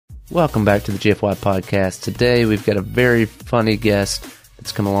Welcome back to the GFY podcast. Today we've got a very funny guest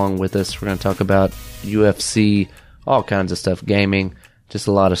that's come along with us. We're going to talk about UFC, all kinds of stuff, gaming, just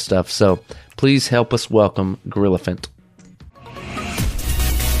a lot of stuff. So please help us welcome Gorillafant.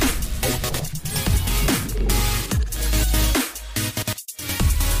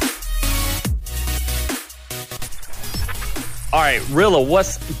 All right, Rilla,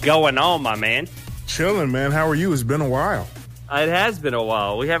 what's going on, my man? Chilling, man. How are you? It's been a while. It has been a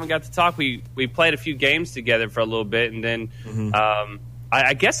while. We haven't got to talk. We played a few games together for a little bit, and then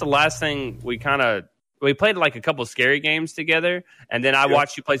I guess the last thing we played like a couple scary games together, and then I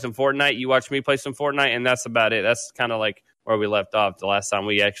watched you play some Fortnite. You watched me play some Fortnite, and that's about it. That's kind of like where we left off the last time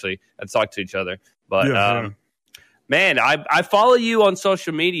we actually had talked to each other. But man, I follow you on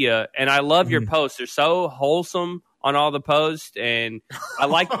social media, and I love your posts. They're so wholesome on all the posts, and I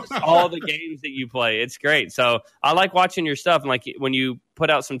like all the games that you play. It's great. So I like watching your stuff. And like when you put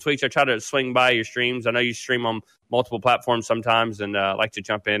out some tweets, I try to swing by your streams. I know you stream on multiple platforms sometimes, and I like to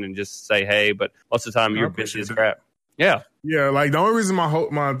jump in and just say hey. But most of the time, you're busy as crap. Yeah. Yeah, like the only reason my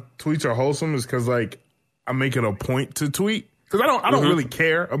tweets are wholesome is because like I make it a point to tweet. Because I don't really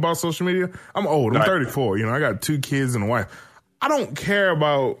care about social media. I'm old. I'm 34. You know, I got 2 kids and a wife. I don't care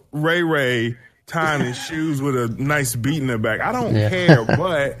about Ray tying his shoes with a nice beat in the back. I don't care,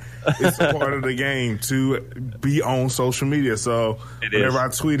 but it's a part of the game to be on social media. So whenever I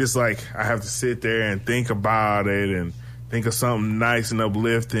tweet, it's like I have to sit there and think about it and think of something nice and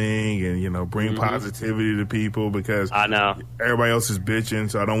uplifting and, you know, bring positivity to people because I know everybody else is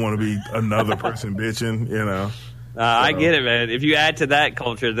bitching, so I don't want to be another person bitching, you know. I get it, man. If you add to that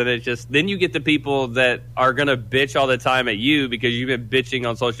culture, then you get the people that are going to bitch all the time at you because you've been bitching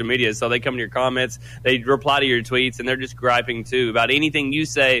on social media. So they come to your comments, they reply to your tweets, and they're just griping too about anything you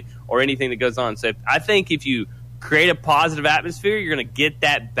say or anything that goes on. So I think if you create a positive atmosphere, you're going to get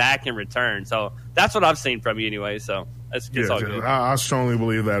that back in return. So that's what I've seen from you anyway. So it's all good. I strongly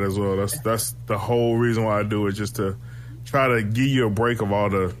believe that as well. That's the whole reason why I do it, just to try to give you a break of all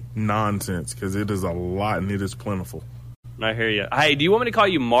the nonsense because it is a lot and it is plentiful. I hear you. Hey, do you want me to call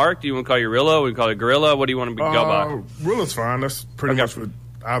you Mark? Do you want to call you Rilla? We call it Gorilla? What do you want to go by? Rilla's fine. That's pretty much what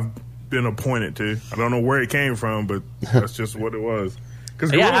I've been appointed to. I don't know where it came from, but that's just what it was. Because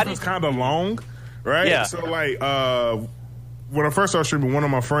Gorilla was kind of long, right? Yeah. So, like, when I first started streaming, one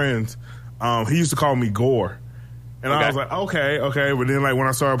of my friends, he used to call me Gore. And I was like, okay. But then, like, when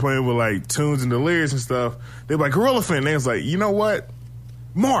I started playing with, like, Tunes and Delirious and stuff, they were like, Gorillafant. And they was like, you know what?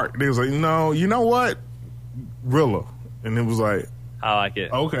 Mark. They was like, no, you know what? Rilla. And it was like, I like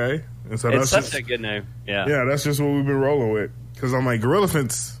it. Okay. And so it's such a good name. Yeah. Yeah, that's just what we've been rolling with. Because I'm like,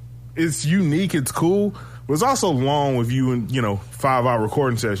 Gorillafant's, it's unique, it's cool, but it's also long with you and, 5-hour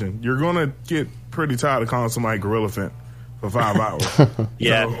recording session. You're going to get pretty tired of calling somebody Gorillafant for 5 hours.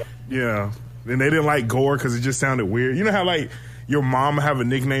 Yeah. So, yeah. And they didn't like Gore because it just sounded weird. You know how, like, your mom have a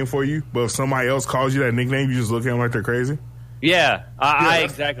nickname for you, but if somebody else calls you that nickname, you just look at them like they're crazy? Yeah. I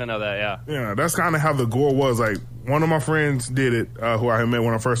exactly know that, yeah. Yeah, that's kind of how the Gore was. Like, one of my friends did it, who I had met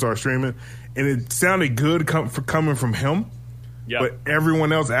when I first started streaming, and it sounded good coming from him. Yeah. But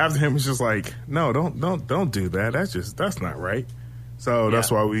everyone else after him was just like, no, don't do that. That's not right. So that's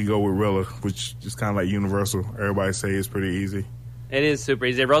why we go with Rilla, which is kind of like universal. Everybody say it's pretty easy. It is super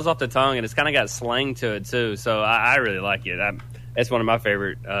easy. It rolls off the tongue, and it's kind of got slang to it, too. So I really like it. It's one of my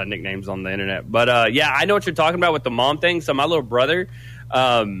favorite nicknames on the internet. But, I know what you're talking about with the mom thing. So my little brother,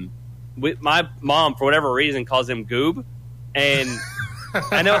 my mom, for whatever reason, calls him Goob. And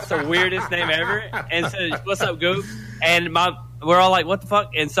I know it's the weirdest name ever. And says, what's up, Goob? And we're all like, what the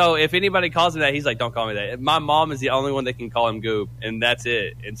fuck? And so if anybody calls him that, he's like, don't call me that. My mom is the only one that can call him Goob, and that's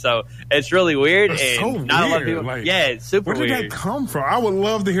it. And so it's really weird. That's and so not weird. A lot of people, like, it's super weird. Where did that come from? I would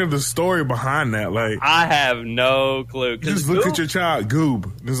love to hear the story behind that. Like, I have no clue. Just look at your child,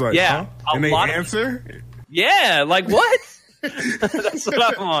 Goob. It's like, huh? And they answer? Like what? That's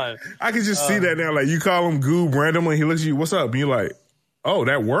what I want. I can just see that now. Like, you call him Goob randomly, he looks at you, what's up? And you're like, oh,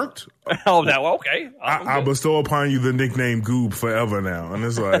 that worked? Okay. I bestow upon you the nickname Goob forever now. And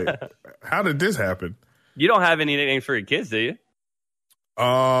it's like, how did this happen? You don't have any nicknames for your kids, do you?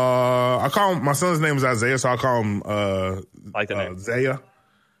 I call him, my son's name is Isaiah, so I call him like the name. Zaya.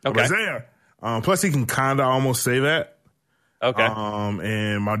 Okay. Isaiah. Plus, he can kind of almost say that. Okay.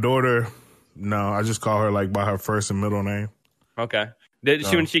 And my daughter, no, I just call her like by her first and middle name. Okay.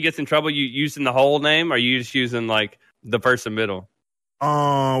 When she gets in trouble, you using the whole name, or are you just using like the first and middle?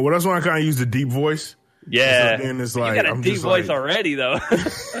 Well, that's when I kind of use the deep voice. Yeah. So then it's like, you got a I'm deep just voice like, already, though.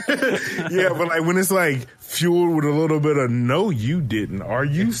 yeah, but like when it's like fueled with a little bit of no, you didn't. Are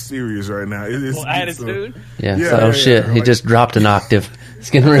you serious right now? It's Well, attitude. Shit. He like, just dropped an octave. It's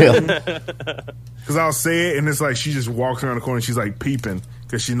getting real. Because I'll say it, and it's like she just walks around the corner and she's like peeping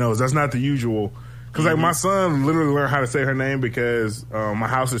because she knows that's not the usual. Because like my son literally learned how to say her name because my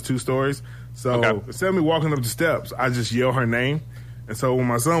house is 2 stories. So instead of me walking up the steps, I just yell her name. And so when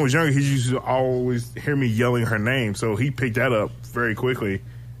my son was younger, he used to always hear me yelling her name. So he picked that up very quickly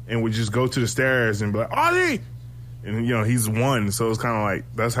and would just go to the stairs and be like, Audie! And, you know, he's 1. So it's kind of like,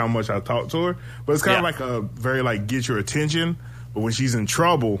 that's how much I talk to her. But it's kind of like a very, like, get your attention. But when she's in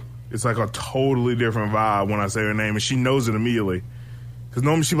trouble, it's like a totally different vibe when I say her name. And she knows it immediately. Because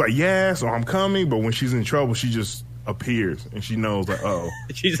normally she'll be like, yes, or I'm coming. But when she's in trouble, she just appears. And she knows, like, oh.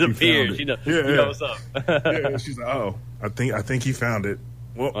 She's appeared. She knows, what's up. Yeah, she's like, oh, I think he found it.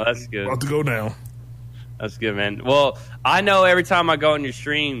 Well, that's good. About to go down. That's good, man. Well, I know every time I go on your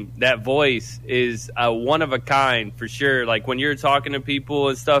stream, that voice is one of a kind for sure. Like when you're talking to people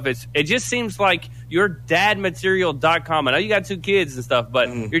and stuff, it just seems like your dadmaterial.com. I know you got 2 kids and stuff,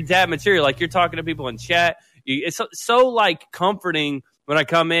 but your dad material, like you're talking to people in chat. It's so like comforting when I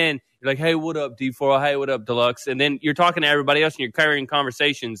come in. You're like, hey, what up, D4? Hey, what up, Deluxe? And then you're talking to everybody else and you're carrying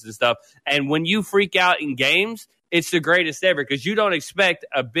conversations and stuff. And when you freak out in games, it's the greatest ever because you don't expect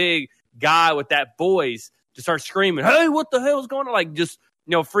a big guy with that voice to start screaming, hey, what the hell is going on? Like just,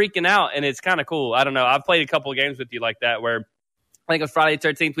 freaking out. And it's kind of cool. I don't know. I've played a couple of games with you like that where I think it was Friday the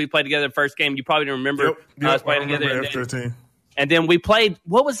 13th. We played together the first game. You probably don't remember us playing together. F-13. And then we played,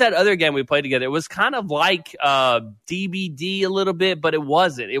 what was that other game we played together? It was kind of like DBD a little bit, but it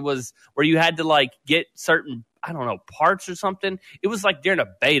wasn't. It was where you had to like get certain, I don't know, parts or something. It was like during a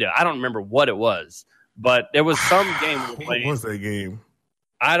beta. I don't remember what it was, but there was some game we were playing. What was that game?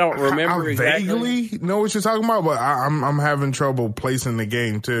 I don't remember I exactly. vaguely know what you're talking about, but I'm having trouble placing the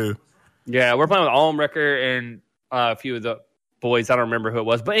game too. Yeah, we're playing with Almrecker and a few of the boys. I don't remember who it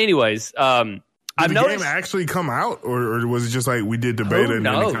was, but anyways, I've Did the noticed. game actually come out, or was it just like we did the beta and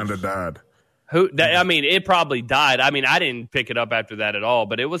then it kind of died? I mean, it probably died. I mean, I didn't pick it up after that at all,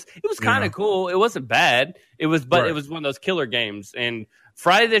 but it was kind of cool. It wasn't bad. It was one of those killer games. And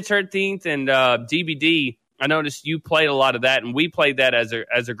Friday the 13th and DBD, I noticed you played a lot of that, and we played that as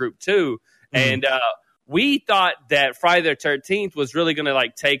a group too. And we thought that Friday the 13th was really going to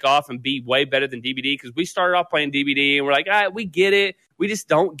like take off and be way better than DBD because we started off playing DBD and we're like, we get it. We just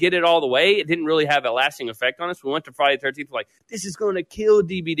don't get it all the way. It didn't really have a lasting effect on us. We went to Friday the 13th, like, this is going to kill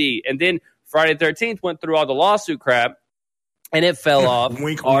DBD. And then Friday the 13th went through all the lawsuit crap, and it fell off.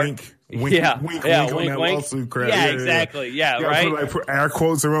 Wink. Wink on that lawsuit crap. Yeah, exactly. Yeah, right. Put air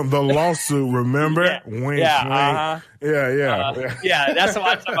quotes around the lawsuit. Remember? Wink. Yeah. Yeah, that's what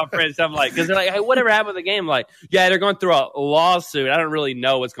I tell my friends. I'm like, because they're like, hey, whatever happened with the game? I'm like, yeah, they're going through a lawsuit. I don't really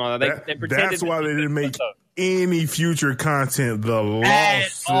know what's going on. They pretended that's why they didn't make any future content. The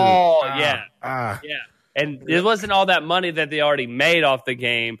lawsuit. Yeah. And it wasn't all that money that they already made off the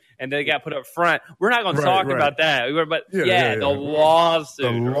game, and they got put up front. We're not going to talk about that. The lawsuit.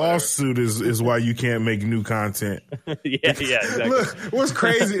 The lawsuit is why you can't make new content. Exactly. Look, what's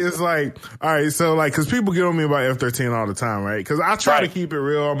crazy is like, all right, so like, because people get on me about F-13 all the time, right? Because I try to keep it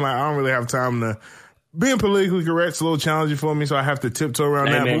real. I'm like, I don't really have time to. Being politically correct is a little challenging for me, so I have to tiptoe around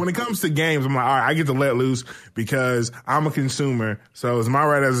that. But when it comes to games, I'm like, all right, I get to let loose because I'm a consumer. So it's my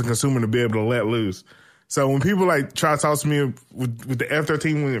right as a consumer to be able to let loose. So when people like try to talk to me with the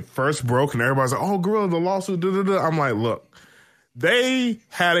F-13 when it first broke and everybody's like, oh, Gorilla, the lawsuit, I'm like, look, they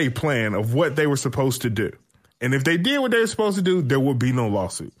had a plan of what they were supposed to do. And if they did what they were supposed to do, there would be no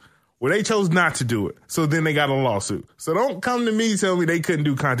lawsuit. Well, they chose not to do it. So then they got a lawsuit. So don't come to me telling me they couldn't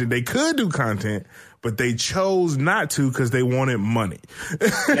do content. They could do content, but they chose not to because they wanted money.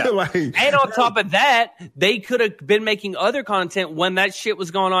 And on top of that, they could have been making other content when that shit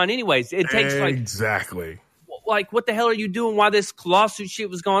was going on anyways. It takes exactly. Like, what the hell are you doing while this lawsuit shit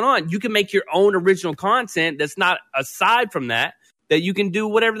was going on? You can make your own original content that's not aside from that you can do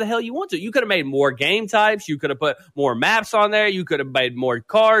whatever the hell you want to. You could have made more game types. You could have put more maps on there. You could have made more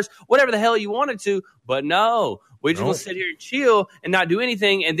cars, whatever the hell you wanted to. But no, we just want to sit here and chill and not do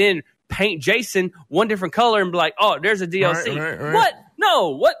anything and then paint Jason one different color and be like, oh, there's a DLC. Right. What? No,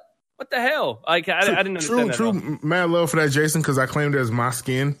 what the hell? Like, I didn't understand that. True, mad love for that, Jason, because I claimed it as my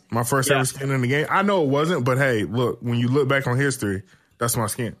skin, my first ever skin in the game. I know it wasn't, but hey, look, when you look back on history, that's my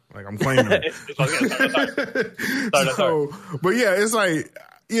skin. Like, I'm claiming it. But yeah, it's like,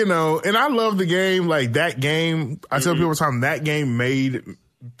 and I love the game. Like, that game, I tell people all the time, that game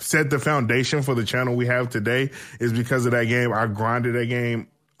set the foundation for the channel we have today is because of that game. I grinded that game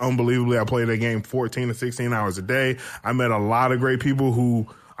unbelievably. I played that game 14 to 16 hours a day. I met a lot of great people who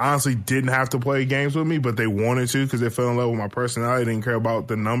honestly didn't have to play games with me, but they wanted to because they fell in love with my personality. They didn't care about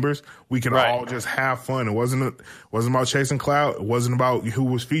the numbers. We could all just have fun. It wasn't about chasing clout. It wasn't about who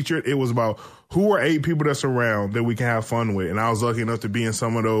was featured. It was about who are 8 people that's around that we can have fun with. And I was lucky enough to be in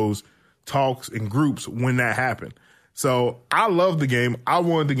some of those talks and groups when that happened. So I love the game. I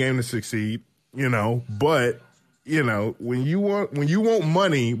wanted the game to succeed, but when you want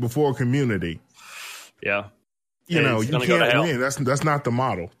money before a community, yeah. You can't win. That's not the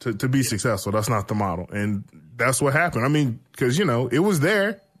model to be successful. That's not the model. And that's what happened. I mean, because, it was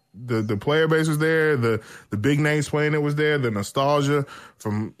there. The player base was there. The big names playing it was there. The nostalgia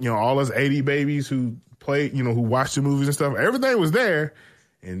from, all us 80 babies who played, who watched the movies and stuff. Everything was there.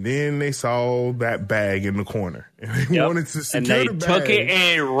 And then they saw that bag in the corner. And they wanted to secure the bag. And they took it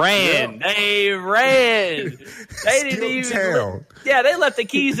and ran. Yep. They ran. They didn't even. They left the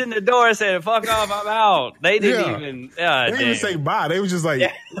keys in the door and said, "Fuck off, I'm out." They didn't even. They didn't even say bye. They was just like,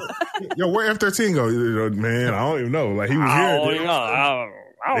 "Yo, where F-13 go?" Man, I don't even know. Like he was here. I don't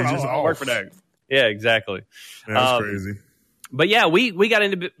know. I work for that. Yeah, exactly. That's crazy. But yeah, we got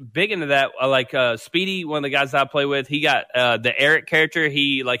big into that. Like Speedy, one of the guys I play with, he got the Eric character.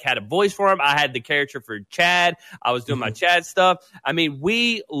 He had a voice for him. I had the character for Chad. I was doing my Chad stuff. I mean,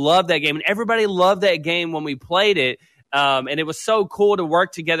 we loved that game, and everybody loved that game when we played it. And it was so cool to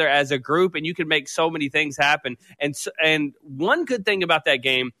work together as a group, and you could make so many things happen. And one good thing about that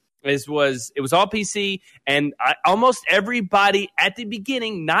game was it was all PC, and almost everybody at the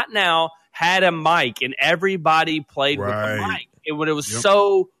beginning, not now, had a mic, and everybody played with the mic. It was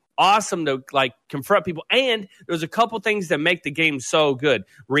so awesome to confront people. And there was a couple things that make the game so good.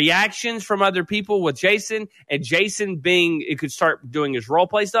 Reactions from other people with Jason, and Jason it could start doing his role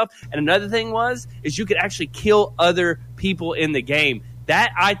play stuff. And another thing is you could actually kill other people in the game.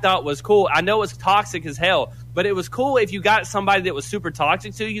 That I thought was cool. I know it's toxic as hell, but it was cool if you got somebody that was super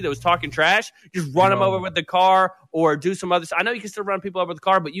toxic to you, that was talking trash, just run them over with the car or do some other stuff. I know you can still run people over with the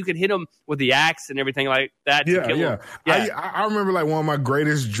car, but you can hit them with the axe and everything like that to kill them. Yeah. I remember one of my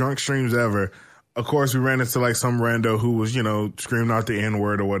greatest drunk streams ever. Of course, we ran into some rando who was, screaming out the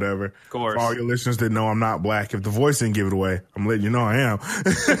N-word or whatever. Of course. For all your listeners that know I'm not black. If the voice didn't give it away, I'm letting you know I am.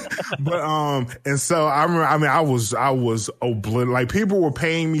 But, and so I remember, I was obliterated. People were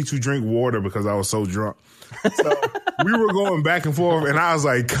paying me to drink water because I was so drunk. So we were going back and forth, and I was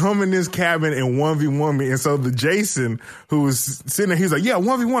like, come in this cabin and 1v1 me. And so the Jason who was sitting there, he's like, yeah,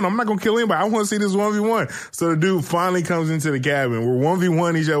 1v1. I'm not going to kill anybody. I want to see this 1v1. So the dude finally comes into the cabin. We're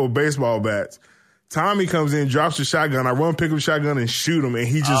 1v1 each other with baseball bats. Tommy comes in, drops the shotgun. I run, pick up the shotgun, and shoot him. And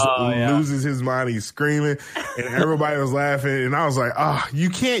he just loses his mind. He's screaming, and everybody was laughing. And I was like, you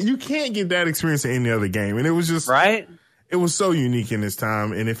can't get that experience in any other game. And it was just right. It was so unique in this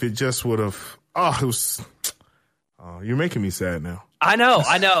time. And if it just would have, it was. You're making me sad now. I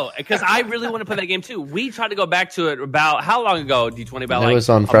know, because I really want to play that game too. We tried to go back to it about how long ago? D20 about it was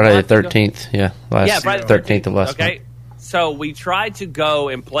on Friday the 13th. Yeah, Friday the 13th of last month. So we tried to go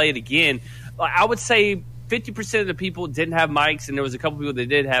and play it again. I would say 50% of the people didn't have mics, and there was a couple people that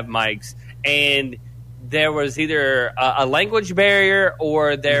did have mics, and there was either a language barrier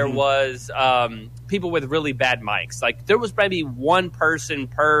or there was people with really bad mics. There was maybe one person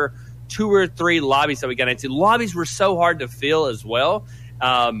per 2 or 3 lobbies that we got into. Lobbies were so hard to fill as well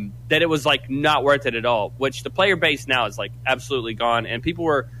that it was not worth it at all, which the player base now is absolutely gone, and people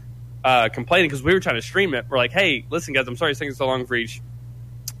were complaining because we were trying to stream it. We're like, hey, listen guys, I'm sorry it's taking so long for each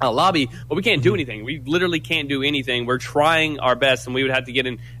lobby, but we can't do anything. We literally can't do anything. We're trying our best, and we would have to get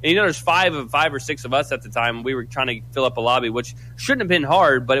in. And there's 5 or 6 of us at the time. We were trying to fill up a lobby, which shouldn't have been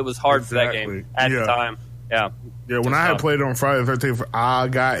hard, but it was hard for that game at the time. Yeah. Yeah, when I had played it on Friday the 13th, I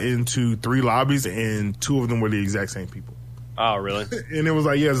got into 3 lobbies, and 2 of them were the exact same people. Oh, really? And it was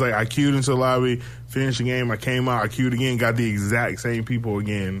I queued into the lobby, finished the game, I came out, I queued again, got the exact same people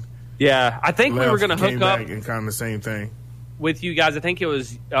again. Yeah, I think we were going to hook up. And kind of the same thing. With you guys, I think it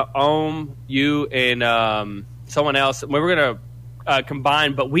was you, and someone else. We were going to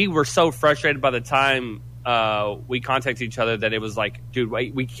combine, but we were so frustrated by the time we contacted each other that it was dude,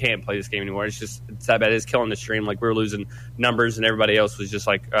 we can't play this game anymore. It's that bad. It's killing the stream. We were losing numbers, and everybody else was just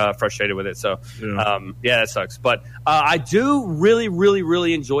frustrated with it. So that sucks. But I do really, really,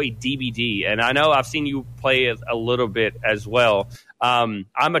 really enjoy DBD, and I know I've seen you play it a little bit as well. I'm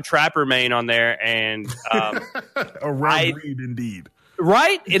a Trapper main on there, and a rare breed indeed.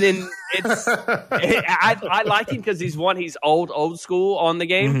 Right, and then I like him because he's old school on the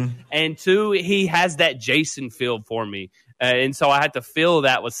game, and 2, he has that Jason feel for me, and so I had to fill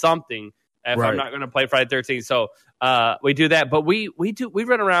that with something. if I'm not going to play Friday the 13th. So we do that, but we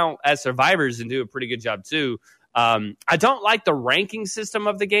run around as survivors and do a pretty good job too. I don't like the ranking system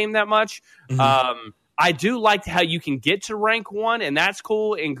of the game that much. I do like how you can get to rank 1, and that's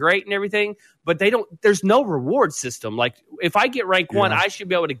cool and great and everything. But there's no reward system. Like if I get rank 1, I should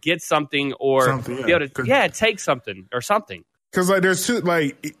be able to get something or be able to take something or something. Because like there's two,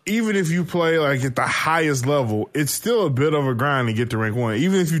 like even if you play like at the highest level, it's still a bit of a grind to get to rank 1.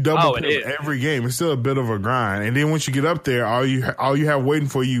 Even if you double every game, it's still a bit of a grind. And then once you get up there, all you have waiting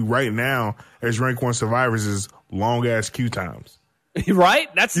for you right now as rank 1 survivors is long ass queue times. Right?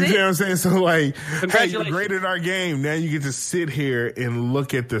 That's you it. You know what I'm saying? So like, hey, you graded our game. Now you get to sit here and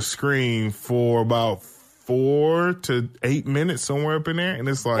look at the screen for about 4 to 8 minutes, somewhere up in there, and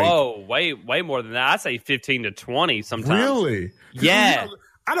it's like, whoa, way more than that. I'd say 15 to 20 sometimes. Really? Yeah.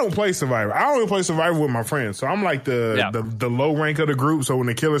 I don't play Survivor. I only play Survivor with my friends, so I'm like the low rank of the group. So when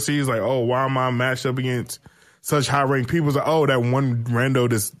the killer sees like, oh, why am I matched up against such high ranked people? It's like, oh, that one rando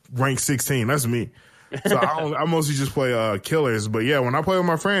that's ranked 16. That's me. So I mostly just play killers. But yeah, when I play with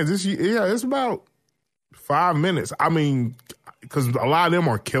my friends, it's about 5 minutes. I mean, because a lot of them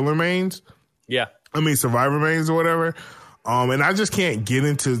are killer mains. Yeah. I mean, Survivor mains or whatever. And I just can't get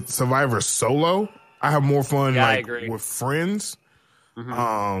into Survivor solo. I have more fun with friends.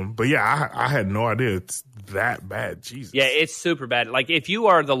 But yeah, I had no idea it's that bad. Jesus. Yeah, it's super bad. Like if you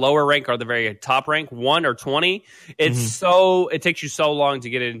are the lower rank or the very top rank, 1 or 20, it's it takes you so long to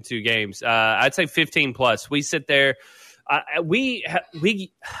get into games. I'd say 15 plus. We sit there. We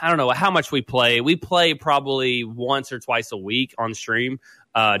I don't know how much we play. We play probably once or twice a week on stream,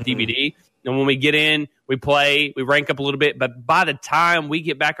 DVD. And when we get in, we play, we rank up a little bit. But by the time we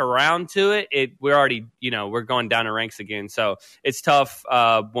get back around to it, we're already, we're going down in ranks again. So it's tough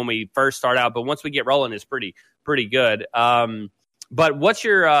when we first start out. But once we get rolling, it's pretty good. But what's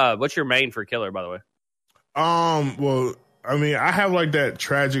your main for killer, by the way? Well, I mean, I have like that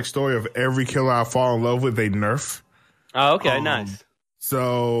tragic story of every killer I fall in love with, they nerf. Oh, okay, nice.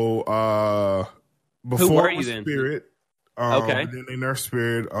 So before who were you then? Spirit. Okay. Then they nerfed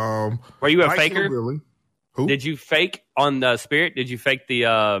Spirit. Were you a faker? Hillbilly. Who? Did you fake on the Spirit? Did you fake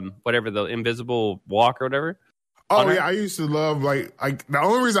the whatever, the invisible walk or whatever? Oh yeah, I used to love like the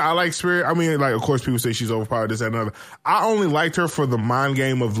only reason I like Spirit. I mean, like of course people say she's overpowered, this and another. I only liked her for the mind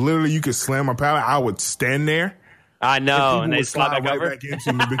game of literally you could slam my pallet. I would stand there. I know, and they would slide back over back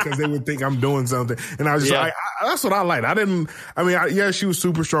into me because they would think I'm doing something, and I was just like, that's what I liked. I didn't. I mean, she was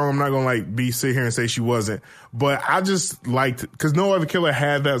super strong. I'm not gonna sit here and say she wasn't, but I just liked because no other killer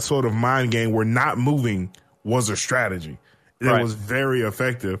had that sort of mind game where not moving was a strategy. It was very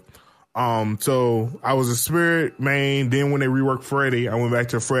effective. So I was a Spirit main. Then when they reworked Freddy, I went back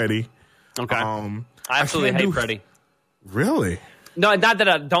to Freddy. Okay. I absolutely hate Freddy. Really? No, not that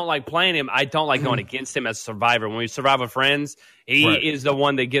I don't like playing him. I don't like going against him as a survivor. When we survive with friends, he is the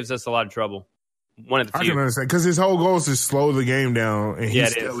one that gives us a lot of trouble. One of the few. I can understand because his whole goal is to slow the game down, and he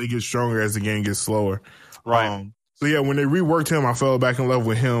steadily gets stronger as the game gets slower. Right. So yeah, when they reworked him, I fell back in love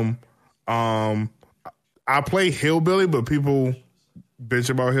with him. I play Hillbilly, but people bitch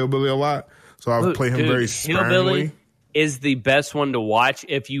about Hillbilly a lot, so I play him very sparingly. Hillbilly is the best one to watch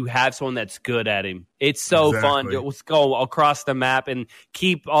if you have someone that's good at him. It's so fun to go across the map and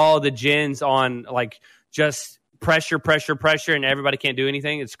keep all the gens on, like, just pressure, and everybody can't do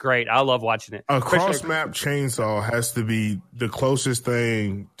anything. It's great. I love watching it. A cross-map chainsaw has to be the closest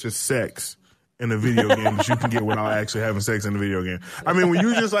thing to sex in a video game that you can get without actually having sex in a video game. I mean, when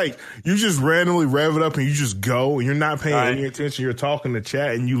you just randomly rev it up and you just go and you're not paying any attention, you're talking to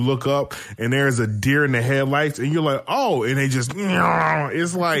chat and you look up and there's a deer in the headlights and you're like, oh, and they just,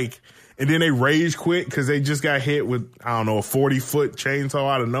 it's like, and then they rage quit because they just got hit with, I don't know, a 40-foot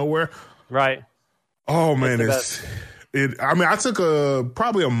chainsaw out of nowhere. Right. Oh man, I took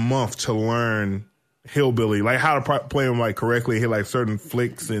probably a month to learn Hillbilly, like how to play him like correctly, hit like certain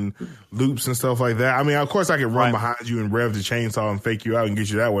flicks and loops and stuff like that. I mean, of course I could run behind you and rev the chainsaw and fake you out and get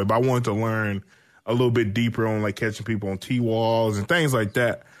you that way, but I wanted to learn a little bit deeper on like catching people on T-walls and things like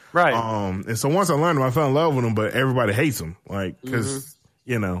that. Right. And so once I learned him, I fell in love with him, but everybody hates him, like, cause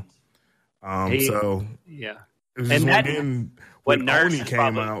so yeah. It was just when Oni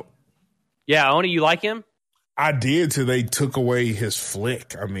came out. Yeah. Oni, you like him? I did till they took away his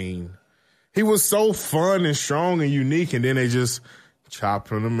flick. I mean, he was so fun and strong and unique, and then they just chopped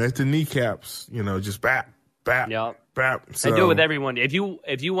him at the kneecaps. Just bap, bap. So, they do it with everyone. If you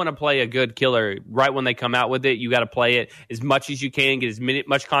want to play a good killer, right when they come out with it, you got to play it as much as you can, get as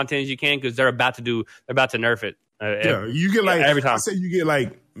much content as you can, because they're about to nerf it. You get like every time. I say you get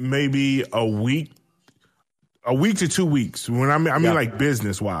like maybe a week a week to 2 weeks. When I mean like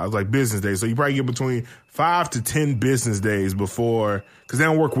business wise, like business days. So you probably get between 5 to 10 business days before, because they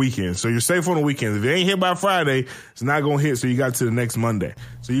don't work weekends. So you're safe on the weekends. If it ain't hit by Friday, it's not gonna hit. So you got to the next Monday.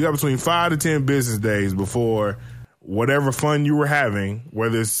 So you got between 5 to 10 business days before whatever fun you were having,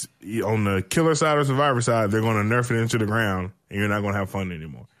 whether it's on the killer side or survivor side, they're gonna nerf it into the ground, and you're not gonna have fun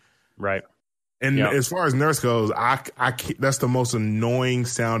anymore. Right. And as far as nurse goes, that's the most annoying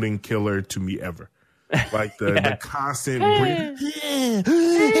sounding killer to me ever. Like the constant breathing.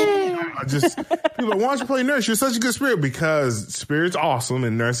 I just people like, why don't you play nurse? You're such a good spirit, because spirit's awesome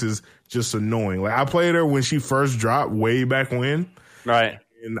and nurse is just annoying. Like I played her when she first dropped way back when. Right.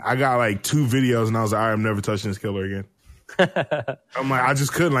 And I got like 2 videos and I was like, all right, I'm never touching this killer again. I'm like, I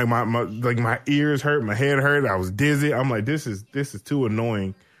just couldn't. Like my ears hurt, my head hurt, I was dizzy. I'm like, this is too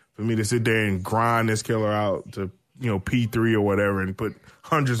annoying for me to sit there and grind this killer out to, P3 or whatever and put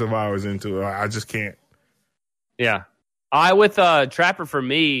hundreds of hours into it. I just can't. Yeah. With Trapper, for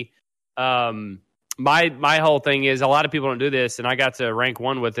me, my whole thing is, a lot of people don't do this, and I got to rank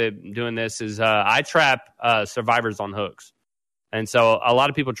 1 with it doing this, is I trap survivors on hooks. And so a lot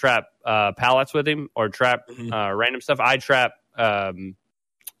of people trap pallets with him or trap random stuff. I trap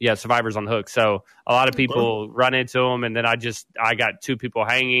survivors on hooks. So a lot of people run into them, and then I got 2 people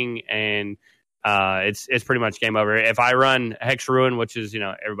hanging, and it's pretty much game over. If I run Hex Ruin, which is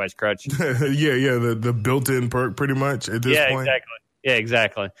everybody's crutch, the built-in perk pretty much at this point.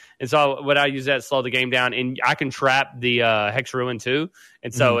 Exactly. And so when I use that, slow the game down, and I can trap the Hex Ruin too,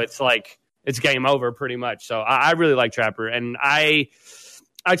 and so it's like it's game over pretty much. So I really like Trapper, and I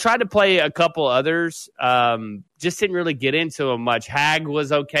tried to play a couple others, just didn't really get into them much. Hag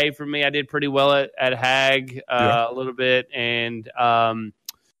was okay for me. I did pretty well at Hag a little bit, and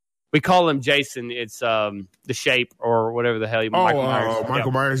we call him Jason. It's the Shape or whatever the hell. Michael Myers.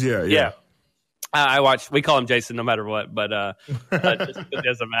 Michael Myers, yeah. We call him Jason no matter what, but just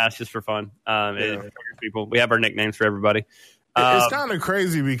as a mask, just for fun. People, we have our nicknames for everybody. It's kind of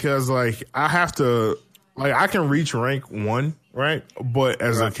crazy because I have to, I can reach rank 1, right? But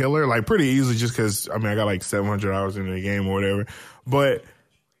as a killer, pretty easily, just because I got 700 hours into the game or whatever. But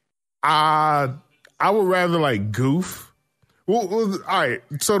I would rather goof. Well, all right.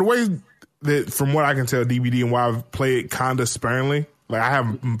 So the way that, from what I can tell, DBD and why I've played kind of sparingly, I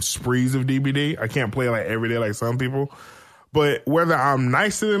have sprees of DBD. I can't play every day like some people. But whether I'm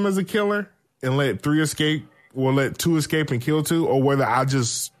nice to them as a killer and let 3 escape, or let 2 escape and kill 2, or whether I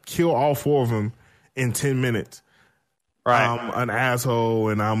just kill all 4 of them in 10 minutes. Right. I'm an asshole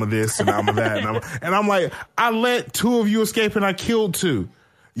and I'm a this and I'm a that. and I'm like, I let 2 of you escape and I killed 2.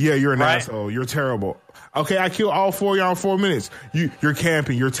 Yeah, you're an asshole. You're terrible. Okay, I killed all 4 of y'all in 4 minutes. You're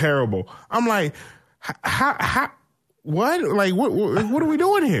camping. You're terrible. I'm like, how what? What are we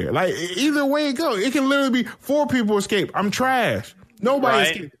doing here? Either way it goes, it can literally be 4 people escape. I'm trash. Nobody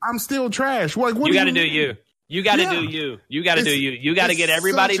escaped. I'm still trash. What you got to do you. You got to do you. You got to do you. You got to get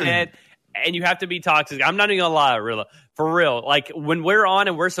everybody dead, and you have to be toxic. I'm not even gonna lie, Rilla. For real. When we're on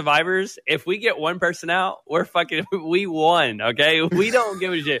and we're survivors, if we get 1 person out, we won. Okay, we don't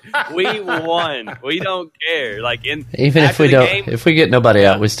give a shit. We won. We don't care. Even if we don't, game, if we get nobody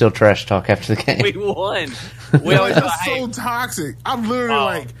out, we still trash talk after the game. We won. That's so toxic. I'm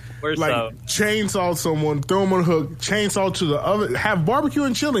literally chainsaw someone, throw them on a hook, chainsaw to the other, have barbecue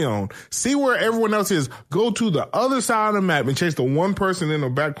and chili on, see where everyone else is, go to the other side of the map and chase the 1 person in the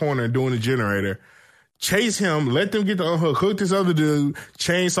back corner doing the generator, chase him, let them get the unhook, hook this other dude,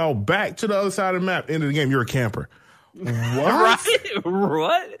 chainsaw back to the other side of the map, end of the game, you're a camper. What? Right?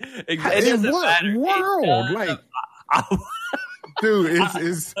 What? In what world? Dude,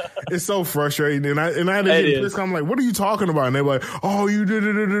 it's so frustrating, and I had to get pissed. I'm like, what are you talking about? And they're like, oh, you did,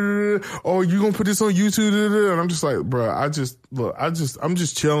 oh, you gonna put this on YouTube? And I'm just like, bro, I'm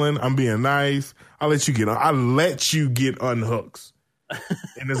just chilling. I'm being nice. I let you get unhooks,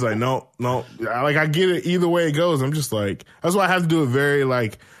 and it's like, no, I get it either way it goes. I'm just like, that's why I have to do it very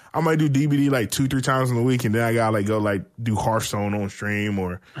I might do DBD 2-3 times in the week, and then I gotta go do Hearthstone on stream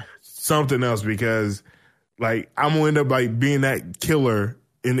or something else because. I'm going to end up being that killer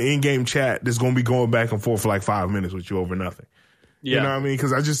in the in-game chat that's going to be going back and forth for 5 minutes with you over nothing. Yeah. You know what I mean?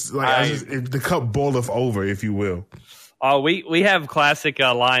 Because the cup boileth over, if you will. Oh, we have classic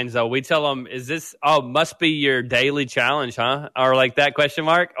lines though. We tell them, "Is this? Oh, must be your daily challenge, huh?" Or that question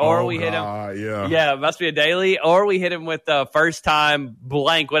mark. Or we hit him. Yeah, it must be a daily. Or we hit him with the first time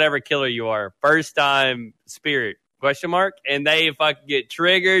blank, whatever killer you are, first time spirit. Question mark, and they fucking get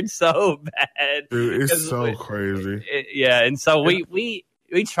triggered so bad. Dude, it's so crazy. And so we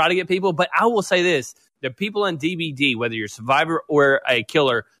try to get people, but I will say this: the people in DBD, whether you're a survivor or a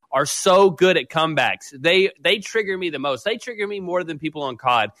killer, are so good at comebacks. They trigger me the most. They trigger me more than people on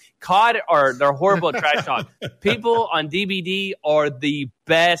COD. They're horrible at trash talk. People on DBD are the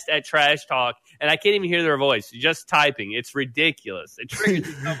best at trash talk, and I can't even hear their voice. Just typing. It's ridiculous. It triggers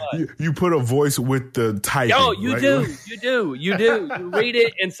me so much. You put a voice with the typing. Oh, you right? do. You do. You read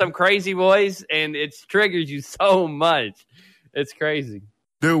it in some crazy voice, and it triggers you so much. It's crazy.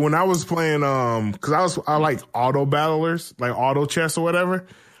 Dude, when I was playing, because I like auto battlers, like auto chess or whatever.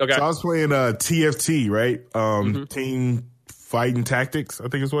 Okay. So I was playing TFT, right? Team Fighting Tactics, I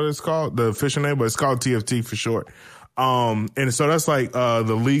think is what it's called, the official name, but it's called TFT for short. And so that's like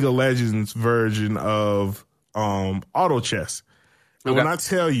the League of Legends version of auto chess. And when I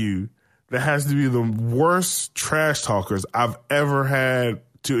tell you, that has to be the worst trash talkers I've ever had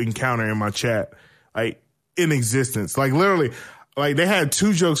to encounter in my chat, like in existence. Like literally. Like, they had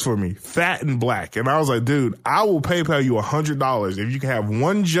 2 jokes for me, fat and black. And I was like, dude, I will PayPal you $100 if you can have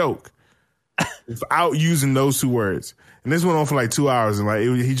one joke without using those 2 words. And this went on for like 2 hours, and like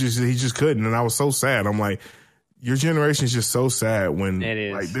he just couldn't. And I was so sad. I'm like, your generation is just so sad when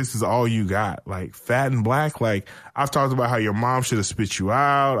like this is all you got. Like, fat and black. Like, I've talked about how your mom should have spit you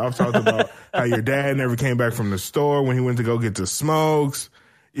out. I've talked about how your dad never came back from the store when he went to go get the smokes.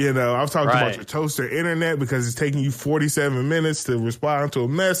 You know, I've talked about your toaster internet because it's taking you 47 minutes to respond to a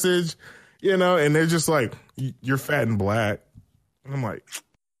message, you know, and they're just like, you're fat and black. And I'm like,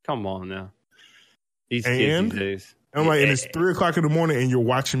 come on now. These kids these days. I'm like, and it's 3 o'clock in the morning and you're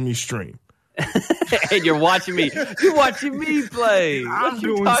watching me stream. And you're watching me play. What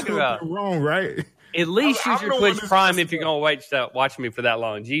you talking about? Wrong, right? At least use your Twitch Prime if you're going to watch me for that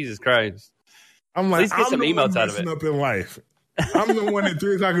long. Jesus Christ. I'm like, at least get some emotes out of it. Up in life. I'm the one at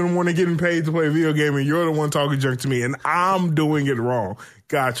 3 o'clock in the morning getting paid to play a video game, and you're the one talking junk to me, and I'm doing it wrong.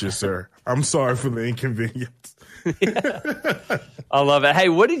 Gotcha, sir. I'm sorry for the inconvenience. I love it. Hey,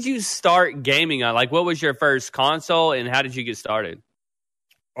 what did you start gaming on? Like, what was your first console, and how did you get started?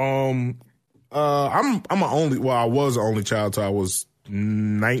 I was an only child till I was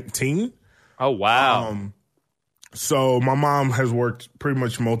 19. Oh, wow. So my mom has worked pretty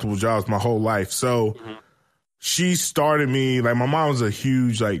much multiple jobs my whole life. So she started me, like, my mom was a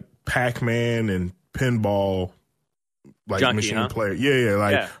huge, like, Pac-Man and pinball, like, junkie, machine player. Yeah.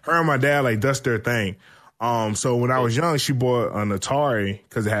 Like, her and my dad, like, that's their thing. So when I was young, she bought an Atari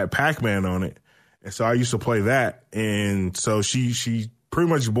because it had Pac-Man on it. And so I used to play that. And so she pretty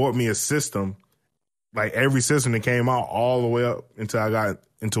much bought me a system, like, every system that came out all the way up until I got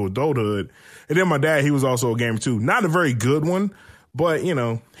into adulthood. And then my dad, he was also a gamer, too. Not a very good one. But, you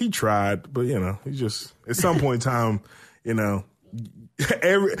know, he tried. But, you know, he just, at some point in time, you know,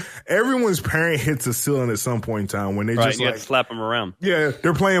 everyone's parent hits a ceiling at some point in time when they just you like, have to slap them around. Yeah,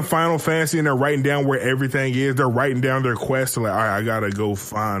 they're playing Final Fantasy and they're writing down where everything is. They're writing down their quest. They're like, all right, I got to go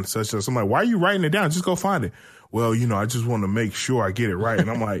find such and such. I'm like, why are you writing it down? Just go find it. Well, you know, I just want to make sure I get it right. And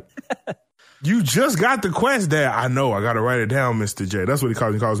I'm like, you just got the quest, Dad. I know. I got to write it down, Mr. J. That's what he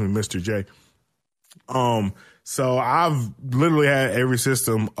calls me. He calls me Mr. J. So I've literally had every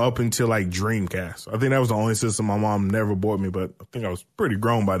system up until like Dreamcast. I think that was the only system my mom never bought me, but I think I was pretty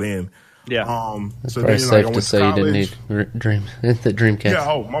grown by then. Yeah. It's so very safe to say you didn't need the Dreamcast.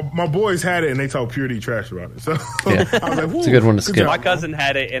 Yeah. My boys had it and they told Purity trash about it. So yeah. I was like, it's a good one to skip. My cousin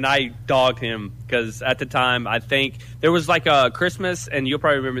had it and I dogged him because at the time I think there was like a Christmas, and you'll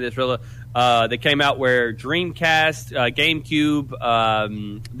probably remember this, Rilla. That came out where Dreamcast, GameCube,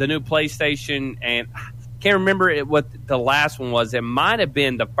 the new PlayStation, and can't remember what the last one was. It might have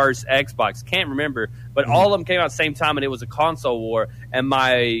been the first Xbox. Can't remember. But all of them came out at the same time, and it was a console war. And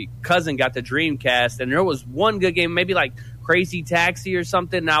my cousin got the Dreamcast, and there was one good game, maybe like Crazy Taxi or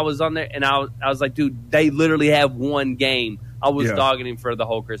something. And I was on there, and I was like, dude, they literally have one game. I was dogging him for the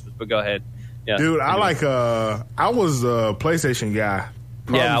whole Christmas, but go ahead. Yeah. Dude, I was a PlayStation guy.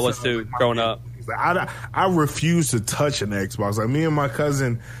 Yeah, I was too, growing up. I refused to touch an Xbox. Like, me and my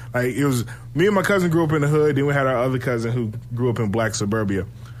cousin, me and my cousin grew up in the hood. Then we had our other cousin who grew up in black suburbia.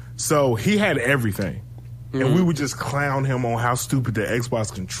 So he had everything. And we would just clown him on how stupid the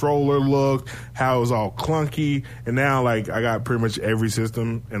Xbox controller looked, how it was all clunky. And now, like, I got pretty much every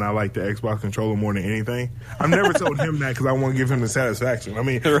system, and I like the Xbox controller more than anything. I've never told him that because I want to give him the satisfaction. I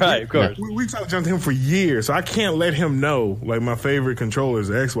mean, right, of course. We talked to him for years, so I can't let him know, like, my favorite controller is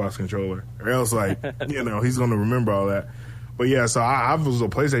the Xbox controller. Or else, like, you know, he's going to remember all that. But, yeah, so I was a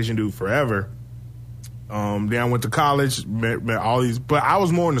PlayStation dude forever. Then I went to college, met all these, but I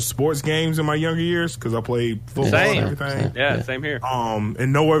was more into sports games in my younger years because I played football and everything. Yeah, same here.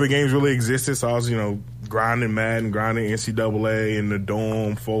 And no other games really existed, so I was, you know, grinding Madden, grinding NCAA in the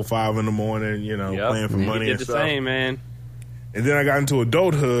dorm, 4-5 in the morning, you know, playing for money did and the stuff. Same, man. And then I got into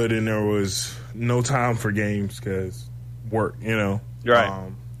adulthood, and there was no time for games because work, you know. Right.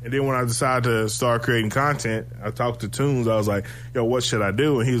 And then when I decided to start creating content, I talked to Tunes. I was like, yo, what should I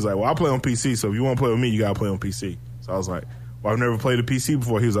do? And he was like, well, I play on PC, so if you want to play with me, you got to play on PC. So I was like, well, I've never played a PC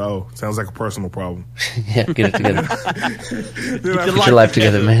before. He was like, oh, sounds like a personal problem. Yeah, get it together. Get your life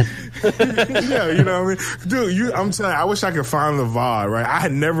together, man. Yeah, you know what I mean? Dude, I'm telling you, I wish I could find the VOD, right? I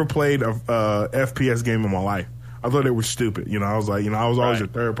had never played a FPS game in my life. I thought they were stupid. You know, I was like, I was always a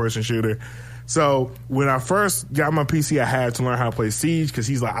third-person shooter. So when I first got my PC, I had to learn how to play Siege because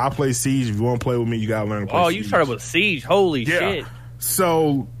he's like, I play Siege. If you want to play with me, you got to learn to play Siege. Oh, you started with Siege. Holy shit.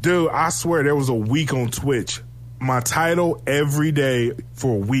 So, dude, I swear there was a week on Twitch. My title every day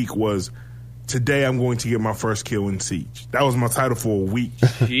for a week was, today I'm going to get my first kill in Siege. That was my title for a week.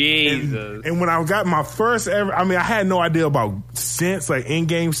 Jesus. And when I got my first ever, I mean, I had no idea about sense, like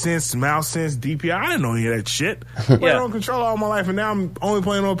in-game sense, mouse sense, DPI. I didn't know any of that shit. Played on controller all my life, and now I'm only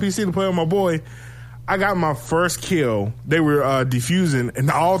playing on PC to play with my boy. I got my first kill. They were defusing, and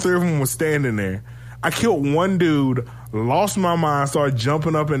all three of them were standing there. I killed one dude, lost my mind, started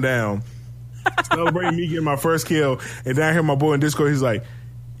jumping up and down, celebrating me getting my first kill, and then I hear my boy in Discord, he's like,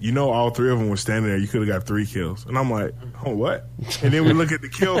 all three of them were standing there. You could have got 3 kills. And I'm like, oh, what? And then we look at the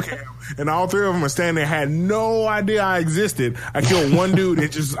kill cam, and all three of them are standing there, had no idea I existed. I killed one dude,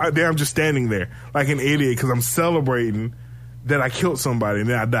 and I'm just standing there like an idiot because I'm celebrating that I killed somebody, and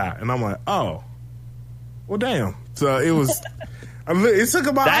then I die. And I'm like, oh, well, damn. So it was... It took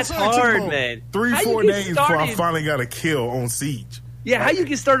about, That's hard, man. 3-4 days before I finally got a kill on Siege. Yeah, how you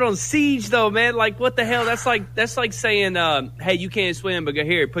get started on Siege though, man? Like, what the hell? That's like saying, "Hey, you can't swim, but go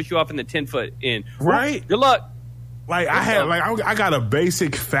here, push you off in the 10-foot in." Right? Good luck. Like I got a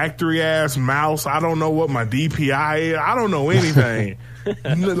basic factory ass mouse. I don't know what my DPI is. I don't know anything.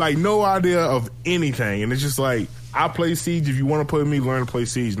 Like no idea of anything. And it's just like, I play Siege. If you want to play with me, learn to play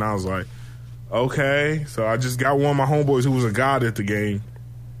Siege. And I was like, okay. So I just got one of my homeboys who was a god at the game,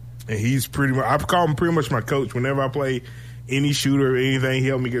 and he's I call him pretty much my coach. Whenever I play any shooter or anything, he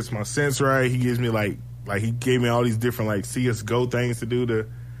helped me get my sense right. He gives me like he gave me all these different like CSGO things to do to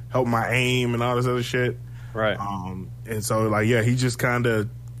help my aim and all this other shit. Right. And so he just kind of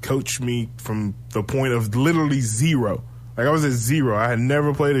coached me from the point of literally zero. Like I was at 0. I had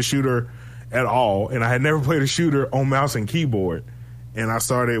never played a shooter at all, and I had never played a shooter on mouse and keyboard. And I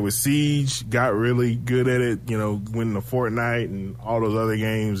started with Siege, got really good at it, winning the Fortnite and all those other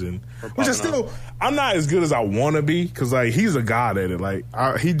games, and which is still, I'm not as good as I want to be because he's a god at it. Like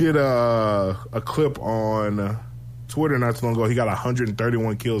he did a clip on Twitter not too long ago. He got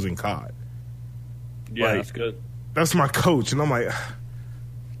 131 kills in COD. Yeah, that's good. That's my coach, and I'm like,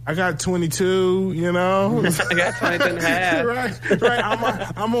 I got 22, I got 22 and a half.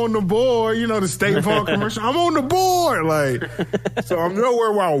 right. I'm on the board, the State Farm commercial. I'm on the board, so I'm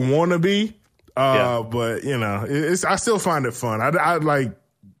nowhere where I want to be. But I still find it fun. I like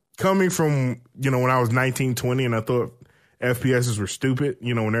coming from when I was 19, 20, and I thought FPSs were stupid.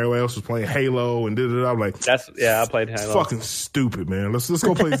 When everybody else was playing Halo and I'm like, I played Halo. It's fucking stupid, man. Let's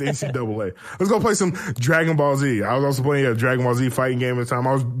go play this NCAA. Let's go play some Dragon Ball Z. I was also playing a Dragon Ball Z fighting game at the time.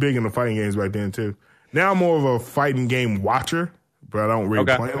 I was big into fighting games back then too. Now I'm more of a fighting game watcher, but I don't really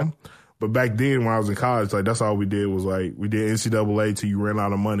play them. But back then when I was in college, that's all we did was we did NCAA till you ran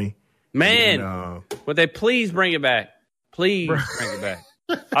out of money. Man, would they please bring it back? Please bring it back.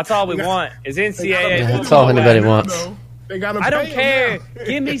 That's all we want is NCAA. That's all anybody wants. I don't care.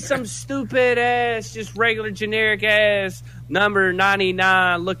 Give me some stupid ass, just regular generic ass number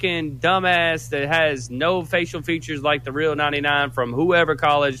 99 looking dumbass that has no facial features like the real 99 from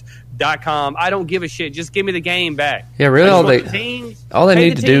whoevercollege.com. I don't give a shit. Just give me the game back. Yeah, really. All they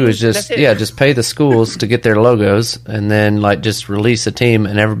need to do is just pay the schools to get their logos, and then just release a team,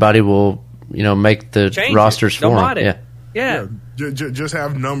 and everybody will make the rosters for them. Yeah. Just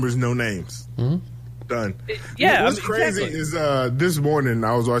have numbers, no names. Mm-hmm. Done. Yeah, what's crazy is this morning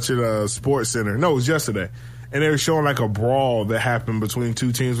I was watching Sports Center. No, it was yesterday, and they were showing a brawl that happened between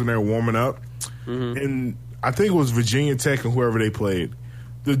two teams when they were warming up, and I think it was Virginia Tech and whoever they played.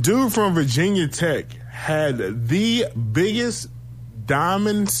 The dude from Virginia Tech had the biggest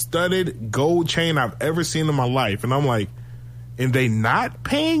diamond-studded gold chain I've ever seen in my life, and I'm like, and they not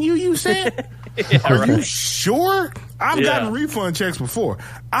paying you? You said? Are you sure? I've gotten refund checks before.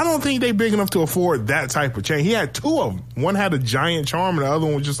 I don't think they big enough to afford that type of chain. He had 2 of them. One had a giant charm, and the other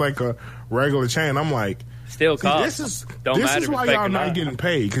one was just like a regular chain. I'm like, still cost. This is why y'all not getting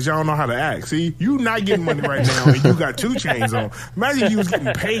paid, because y'all don't know how to act. See, you not getting money right now, and you got 2 chains on. Imagine you was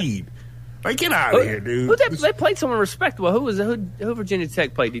getting paid. Get out of here, dude. They played someone respectable. Who Virginia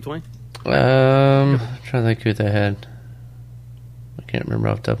Tech played, D20? I'm trying to think who they had. can't remember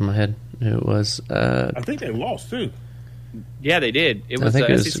off the top of my head who it was. I think they lost too. Yeah, they did. It was I think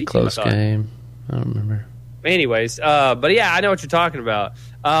it was SEC a close team, I thought. game. I don't remember. Anyways, but yeah, I know what you're talking about.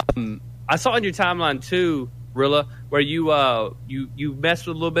 I saw on your timeline too, Rilla, where you messed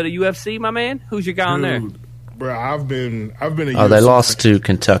with a little bit of UFC, my man. Who's your guy on there? Bro, I've been a Oh, they UFC lost fan. to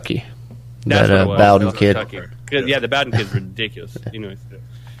Kentucky. That's That what it was. Bowden That was kid. Kentucky. Yeah, the Bowden kid's ridiculous. Anyways.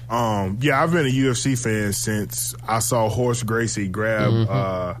 Yeah, I've been a UFC fan since I saw Horace Gracie grab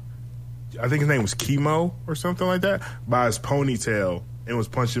I think his name was Chemo or something like that, by his ponytail and was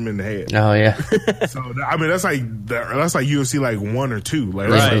punching him in the head. Oh yeah, So I mean that's like UFC like 1 or 2. Like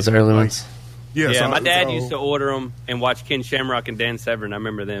Right. those early ones. Yeah, Yeah, so- my dad so- used to order them and watch Ken Shamrock and Dan Severn. I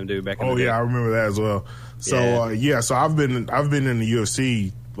remember them, dude, back in the Oh day. yeah, I remember that as well. So so I've been in the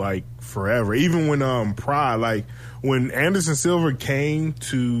UFC like forever. Even when Pride, like when Anderson Silva came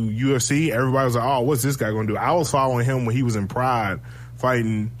to UFC, everybody was like, "Oh, what's this guy going to do?" I was following him when he was in Pride,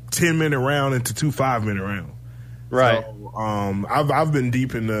 fighting 10-minute round into 2 5-minute rounds. Right. So, I've been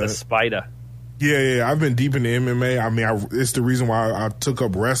deep in The Spider. Yeah, I've been deep in the MMA. I mean, it's the reason why I took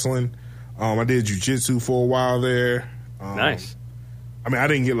up wrestling. I did jiu-jitsu for a while there. Nice. I mean, I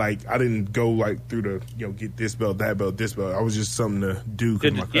didn't go like through the, get this belt, that belt, this belt. I was just something to do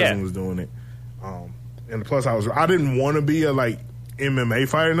because my cousin was doing it. And plus I didn't want to be a like MMA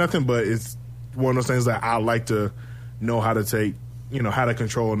fighter or nothing, but it's one of those things that I like to know how to take, how to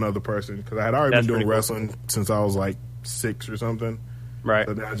control another person. Because I had already That's been doing pretty cool. wrestling since I was like 6 or something. Right.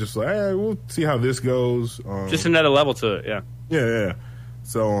 So then I just like, hey, we'll see how this goes. Just another level to it, yeah. Yeah.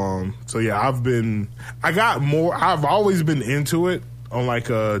 So yeah, I've always been into it on like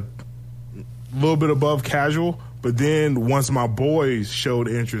a little bit above casual, but then once my boys showed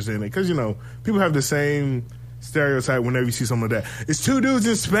interest in it, because people have the same stereotype whenever you see something like that. It's 2 dudes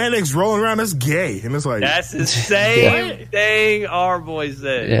in spandex rolling around, that's gay. And it's like, That's the same thing our boys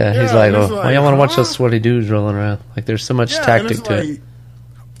said. Yeah, he's Yeah, like, it's oh, like, why y'all want to watch huh? those sweaty dudes rolling around? Like, there's so much yeah, and tactic it's to like, it.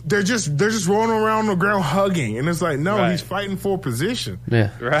 They're just rolling around on the ground hugging, and it's like, no, Right. he's fighting for position.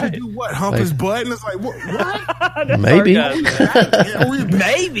 Yeah, Right. To do what? Hump his butt? And it's like, what? maybe. Yeah,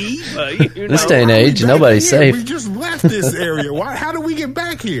 Maybe. This day and Why are we age, back nobody's here? safe. We just left this area. How did we get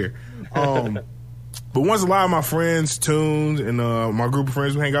back here? But once a lot of my friends, Tunes, and my group of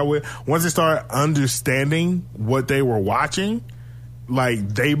friends we hang out with, once they started understanding what they were watching, like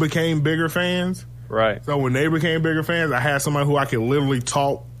they became bigger fans. Right. So when they became bigger fans, I had somebody who I could literally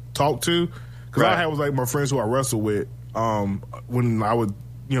talk to. Because Right. I had was like my friends who I wrestled with. When I would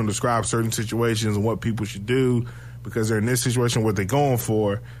describe certain situations and what people should do because they're in this situation, what they're going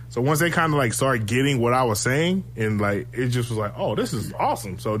for. So once they kind of like started getting what I was saying, and like it just was like, oh, this is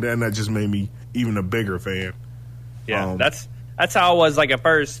awesome. So then that just made me even a bigger fan. Yeah, that's how I was like at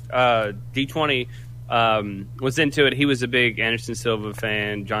first. D20 was into it. He was a big Anderson Silva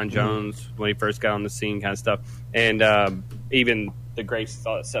fan, John Jones when he first got on the scene, kind of stuff, and even the Grace,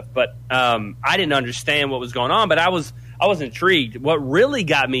 all that stuff. But I didn't understand what was going on, but I was intrigued. What really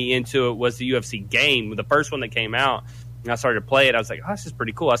got me into it was the UFC game, the first one that came out. And I started to play it. I was like, oh, this is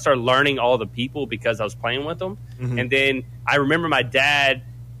pretty cool. I started learning all the people because I was playing with them. And then I remember my dad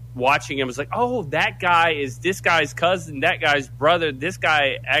watching him was like, oh, that guy is this guy's cousin, that guy's brother. This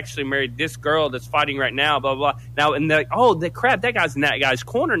guy actually married this girl that's fighting right now, blah, blah, blah. Now, and they're like, oh, crap, that guy's in that guy's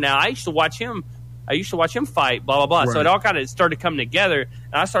corner now. I used to watch him fight, blah, blah, blah. Right. So it all kind of started coming together.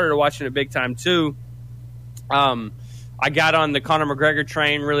 And I started watching it big time, too. I got on the Conor McGregor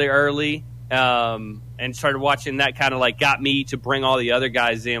train really early. And started watching that, kind of like got me to bring all the other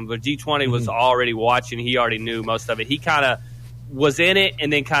guys in. But D20 was already watching. He already knew most of it. He kind of was in it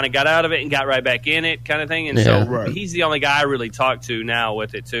and then kind of got out of it and got right back in it kind of thing. And Yeah. so he's the only guy I really talk to now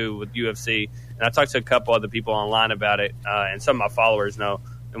with it too, with UFC. And I talked to a couple other people online about it. And some of my followers know.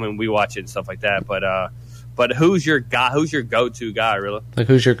 And when we watch it and stuff like that. But who's your guy? Who's your go-to guy, really? Like,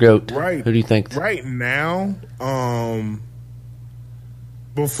 who's your GOAT? Right. Who do you think? Right now,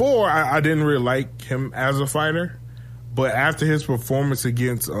 before I didn't really like him as a fighter, but after his performance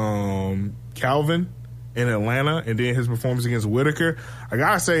against Calvin in Atlanta and then his performance against Whitaker, I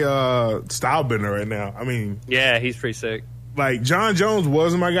gotta say Stylebender right now. I mean, Yeah, he's pretty sick. like John Jones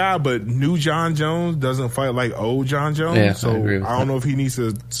was my guy, but new John Jones doesn't fight like old John Jones. Yeah, I so agree with I don't that. know if he needs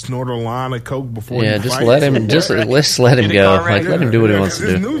to snort a line of coke before Yeah, he just fights. let him. Let's let him In the go. car wreck. Like, let him do what he wants to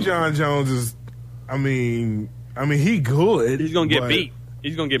This do. new John Jones is, I mean, he good. He's going to get but- beat.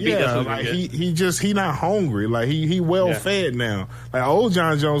 He's going to get beat. That's Yeah, what like he's he not hungry. Like he well fed now. Like old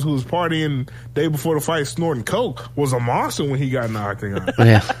John Jones, who was partying day before the fight, snorting coke, was a monster when he got knocked out.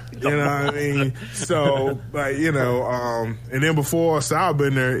 Yeah, You know what I mean? So, like, you know, and then before Sal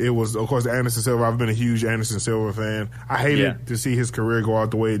been there, it was, of course, Anderson Silva. I've been a huge Anderson Silva fan. I hated to see his career go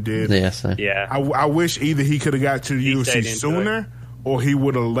out the way it did. Yes. Yeah. I wish either he could have got to the UFC sooner or he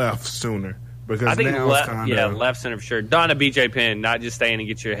would have left sooner. Because I think now left center for sure. Donna BJ Penn, not just staying and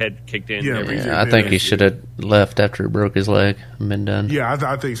get your head kicked in. Yeah, I think he should have left after he broke his leg and been done. Yeah,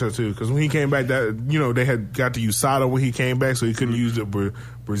 I think so too. Because when he came back, they had got the USADA when he came back, so he couldn't use the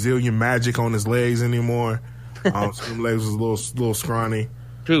Brazilian magic on his legs anymore. Some legs was a little scrawny.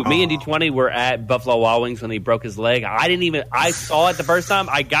 Dude, me and D20 were at Buffalo Wild Wings when he broke his leg. I saw it the first time.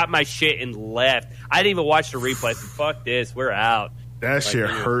 I got my shit and left. I didn't even watch the replay. So fuck this, we're out. That shit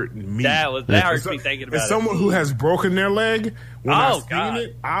hurt me. That hurts me thinking about it. As someone who has broken their leg, when I seen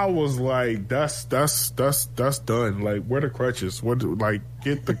it, I was like, that's done. Like, where the crutches?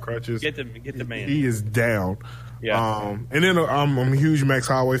 Get the crutches. Get the man. He is down. Yeah. And then I'm a huge Max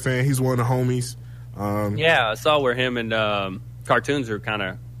Holloway fan. He's one of the homies. Yeah, I saw where him and Cartoons are kind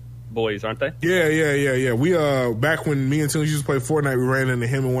of boys, aren't they? Yeah. We back when me and Tunes used to play Fortnite, we ran into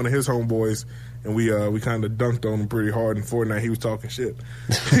him and one of his homeboys. And we kind of dunked on him pretty hard in Fortnite. He was talking shit.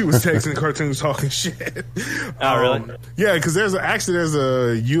 He was texting Cartoons talking shit. Oh, really? Yeah, because there's a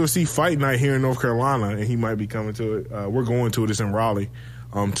UFC fight night here in North Carolina, and he might be coming to it. We're going to it. It's in Raleigh.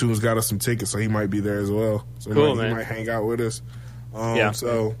 Tunes got us some tickets, so he might be there as well. So cool, he might hang out with us.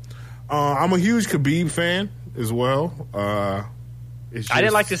 So I'm a huge Khabib fan as well. I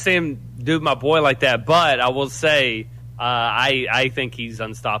didn't like to see him do my boy like that, but I will say I think he's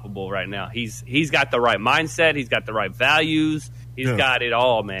unstoppable right now. He's got the right mindset. He's got the right values. He's got it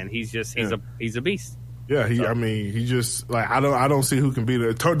all, man. He's a beast. Yeah, he just like I don't see who can beat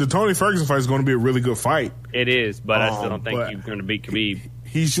it. The Tony Ferguson fight is going to be a really good fight. It is, but I still don't think he's going to beat Khabib.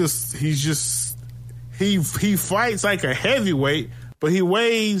 He fights like a heavyweight, but he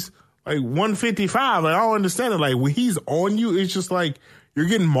weighs like 155. Like, I don't understand it. Like, when he's on you, it's just like you're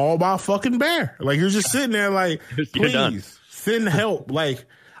getting mauled by a fucking bear. Like, you're just sitting there like, please send help. Like,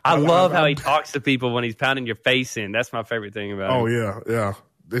 I love how he talks to people when he's pounding your face in. That's my favorite thing about him. Oh yeah.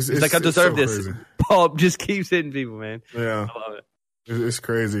 He's like, I deserve this. Crazy. Paul just keeps hitting people, man. Yeah, I love it. It's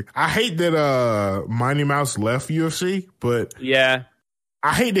crazy. I hate that Mighty Mouse left UFC, but yeah,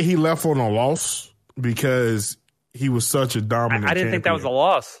 I hate that he left on a loss because he was such a dominant. I didn't think that was a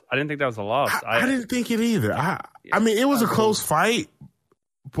loss. I didn't think it either. I mean, it was a close fight,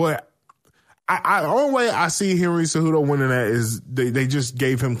 but the only way I see Henry Cejudo winning that is they just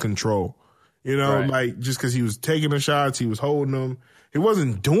gave him control. You know, like just because he was taking the shots, he was holding them. He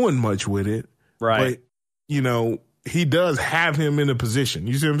wasn't doing much with it. Right. But, you know, he does have him in a position.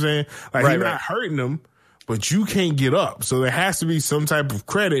 You see what I'm saying? Like, he's not hurting him, but you can't get up. So there has to be some type of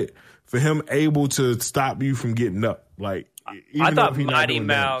credit for him able to stop you from getting up. Like, I thought Mighty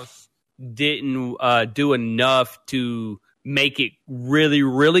Mouse didn't do enough to make it really,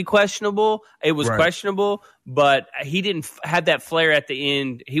 really questionable. It was questionable, but he didn't have that flair at the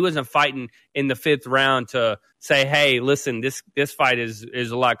end. He wasn't fighting in the fifth round to say, hey, listen, this fight is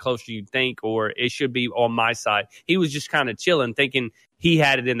a lot closer than you think, or it should be on my side. He was just kind of chilling, thinking he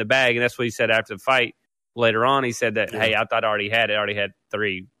had it in the bag, and that's what he said after the fight. Later on, he said that, hey, I thought I already had it. I already had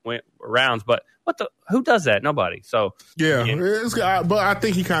 3 rounds, but who does that? Nobody. So but I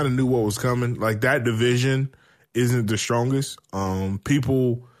think he kind of knew what was coming. Like, that division isn't the strongest.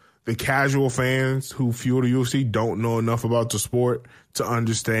 People, the casual fans who fuel the UFC don't know enough about the sport to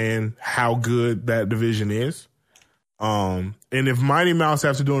understand how good that division is. And if Mighty Mouse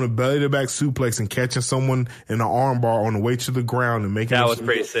after doing a belly-to-back suplex and catching someone in an armbar on the way to the ground and making that was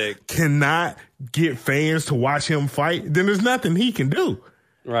pretty sick, cannot get fans to watch him fight, then there's nothing he can do.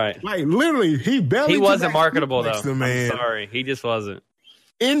 Right. Like, literally, he wasn't marketable, though. The man. I'm sorry. He just wasn't.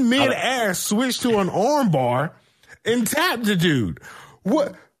 In mid-ass, switched to an armbar and tapped the dude.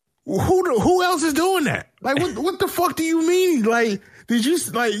 What? Who else is doing that? Like, what the fuck do you mean? Like, did you,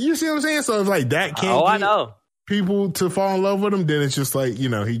 like, you see what I'm saying? So if, like, that can't I know. People to fall in love with him, then it's just like, you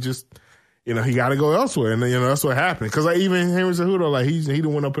know, he just, you know, he got to go elsewhere. And, you know, that's what happened. Because, like, even Henry Cejudo, like, he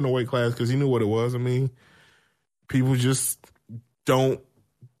done went up in the weight class because he knew what it was. I mean, people just don't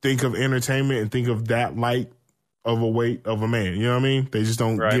think of entertainment and think of that light of a weight of a man. You know what I mean? They just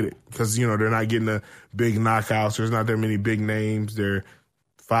don't get it. Because, you know, they're not getting the big knockouts. There's not that many big names. They're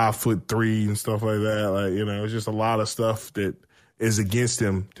 5'3" and stuff like that. Like, you know, it's just a lot of stuff that is against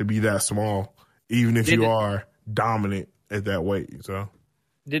him to be that small, even if you are dominant at that weight. So,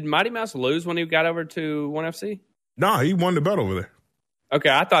 did Mighty Mouse lose when he got over to ONE FC? No, he won the belt over there. Okay,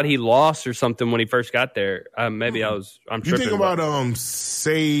 I thought he lost or something when he first got there. Maybe I'm tripping. You think about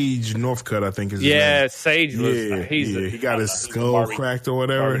Sage Northcutt, I think is his name. Sage was. He got his skull cracked or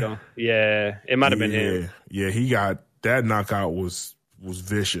whatever. Yeah, it might have been him. Yeah, he got that knockout was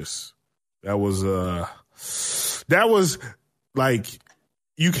vicious. That was like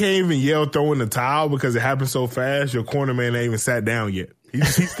you can't even yell throw in the towel because it happened so fast. Your corner man ain't even sat down yet.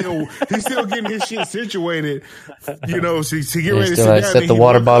 He's still getting his shit situated, to get ready to sit down. Set the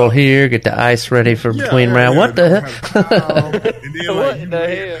water bottle here, get the ice ready for between round. What the hell? And then what the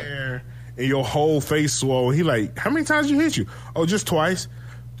hell? And your whole face swollen. He like, how many times you hit you? Oh, just twice.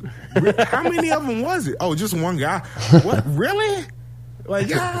 How many of them was it? Oh, just one guy. What? Really? Like,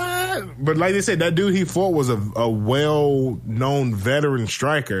 God. But like they said, that dude he fought was a well-known veteran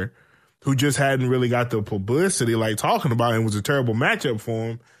striker who just hadn't really got the publicity like talking about it. It was a terrible matchup for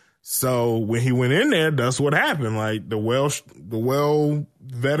him. So when he went in there, that's what happened. Like the well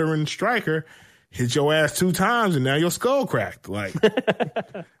veteran striker hit your ass 2 times and now your skull cracked. Like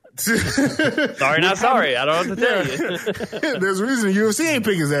sorry, not sorry. I don't know what to tell you. There's a reason the UFC ain't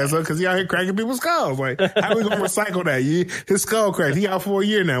pick his ass up because he out here cracking people's skulls. Like, how we gonna recycle that? His skull cracked. He out for a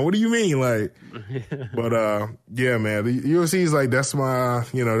year now. What do you mean? Like, but yeah, man, the UFC is like that's my,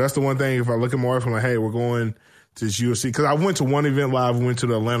 that's the one thing. If I look at my wife, I'm like, hey, we're going to this UFC because I went to one event live. We went to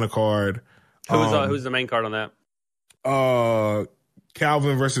the Atlanta card. Who's the main card on that?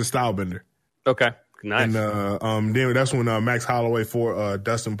 Calvin versus Stylebender. Okay. Nice. And then that's when Max Holloway for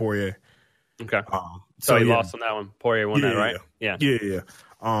Dustin Poirier. Okay. So he lost on that one. Poirier won that, right? Yeah.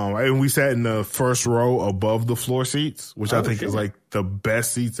 And we sat in the first row above the floor seats, which I think is like the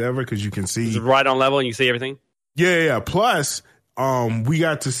best seats ever because you can see. It's right on level and you see everything? Yeah. Plus, we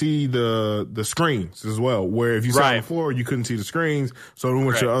got to see the screens as well, where if you sat on the floor, you couldn't see the screens. So when we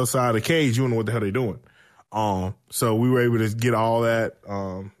went to the other side of the cage, you don't know what the hell they're doing. So we were able to get all that.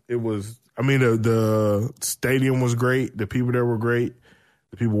 It was. I mean, the stadium was great. The people there were great.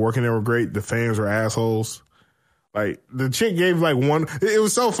 The people working there were great. The fans were assholes. Like, the chick gave, like, one... It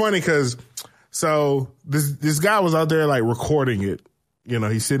was so funny because... So, this guy was out there, like, recording it.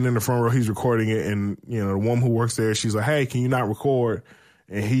 He's sitting in the front row. He's recording it. And, the woman who works there, she's like, hey, can you not record?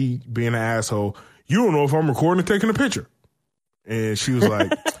 And he, being an asshole, you don't know if I'm recording or taking a picture. And she was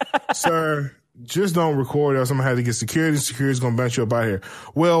like, sir... Just don't record us. I'm going to have to get security. Security's going to bounce you up out here.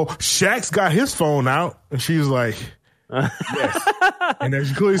 Well, Shaq's got his phone out. And she was like, yes. And as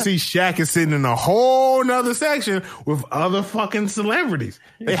you clearly see, Shaq is sitting in a whole nother section with other fucking celebrities.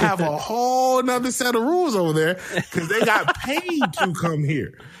 They have a whole nother set of rules over there because they got paid to come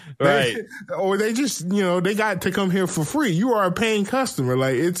here. Right. Or they just, they got to come here for free. You are a paying customer.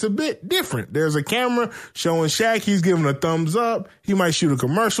 Like, it's a bit different. There's a camera showing Shaq. He's giving a thumbs up. He might shoot a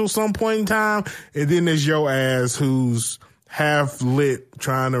commercial some point in time. And then there's your ass who's half lit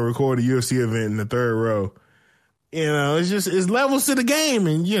trying to record a UFC event in the third row. It's levels to the game.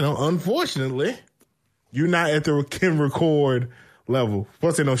 And, unfortunately, you're not at the can record level.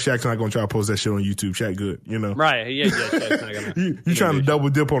 Plus, they know Shaq's not going to try to post that shit on YouTube. Shaq good, Right. Yeah, Shaq's not going to. You trying to double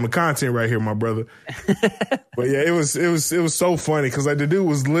dip on the content right here, my brother. But yeah, it was so funny because like the dude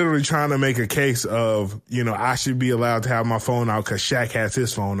was literally trying to make a case of, I should be allowed to have my phone out because Shaq has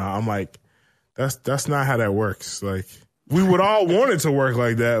his phone out. I'm like, that's not how that works. Like, we would all want it to work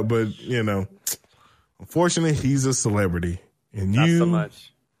like that, but, unfortunately, he's a celebrity. And not so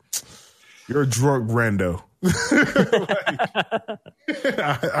much. You're a drunk rando.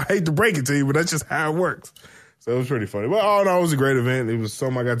 I hate to break it to you, but that's just how it works. So it was pretty funny. But all in all, it was a great event. It was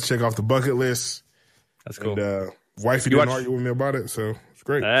something I got to check off the bucket list. That's cool. And wifey didn't argue with me about it, so it's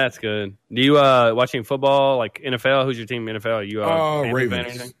great. That's good. Do you watching football, like NFL? Who's your team in NFL? Are you a Ravens fan or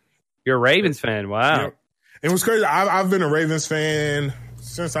anything? You're a Ravens fan. Wow. Yep. It was crazy. I've been a Ravens fan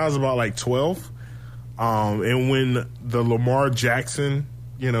since I was about like 12. And when the Lamar Jackson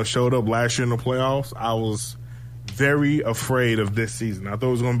showed up last year in the playoffs, I was very afraid of this season. I thought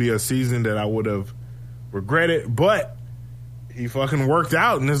it was going to be a season that I would have regretted, but he fucking worked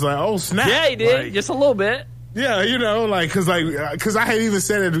out, and it's like, oh, snap. Yeah, he did, just a little bit. Yeah, because I had even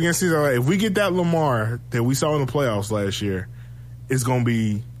said it against season, like, if we get that Lamar that we saw in the playoffs last year, it's going to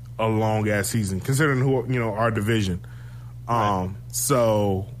be a long-ass season, considering who our division. Right.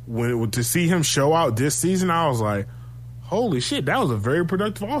 So to see him show out this season, I was like, holy shit, that was a very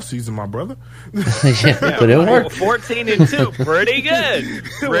productive offseason, my brother. Yeah, but it worked. 14-2, pretty good.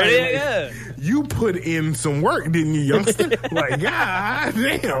 Pretty good. You put in some work, didn't you, youngster? Like, god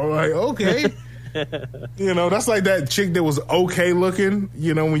damn. Like, okay. That's like that chick that was okay looking,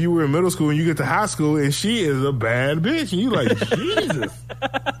 when you were in middle school and you get to high school and she is a bad bitch. And you like, Jesus.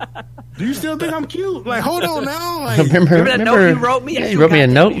 Do you still think I'm cute? Like, hold on now. Like, remember that note you wrote me? Yeah, you wrote me a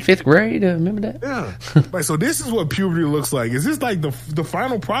note in 5th grade. Remember that? Yeah. Like, so this is what puberty looks like. Is this like the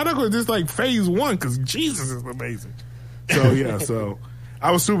final product, or is this like phase 1? Because Jesus is amazing. So yeah, so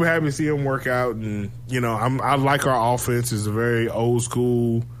I was super happy to see him work out, and I like our offense. It's a very old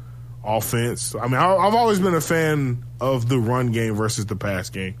school offense. I mean, I've always been a fan of the run game versus the pass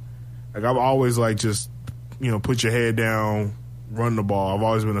game. Like, I've always like just put your head down, run the ball. I've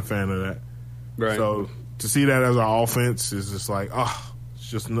always been a fan of that. Right. So to see that as our offense is just like, it's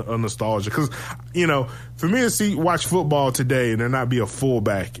just a nostalgia. Because for me to watch football today and there not be a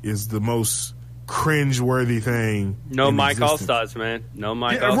fullback is the most cringe-worthy thing. No Mike Allstott, man. No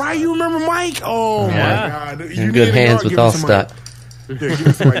Mike Allstott. Right, you remember Mike? Oh, my God. In good hands with Allstott. Yeah,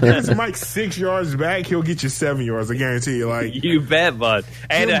 give Mike 6 yards back, he'll get you 7 yards. I guarantee you. Like, you bet, bud.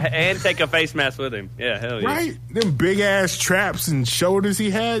 And take a face mask with him. Yeah, hell yeah. Right? Them big ass traps and shoulders he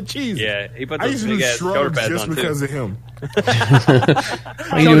had. Jeez. Yeah, he put those big ass shoulder pads just on because too. of him.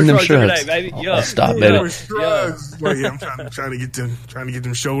 Why are you doing them shrugs? Baby. Stop, baby. Shrugs. Like, I'm trying to get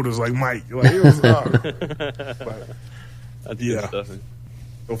them shoulders like Mike. Like, it was That's good stuff.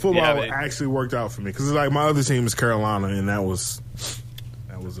 So football actually worked out for me because like my other team is Carolina, and that was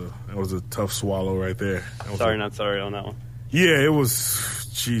a tough swallow right there. Not sorry on that one. Yeah, it was.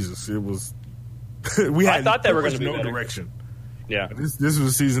 Jesus, it was. I thought they were going to be no better. direction. Yeah, this was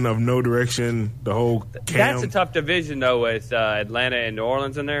a season of no direction. The whole that's a tough division though with Atlanta and New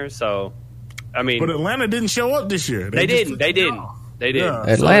Orleans in there. So, I mean, but Atlanta didn't show up this year. They didn't. Yeah.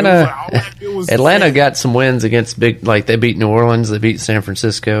 Atlanta got some wins against they beat New Orleans, they beat San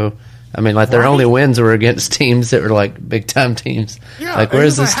Francisco. I mean, like their only wins were against teams that were like big time teams. Yeah, like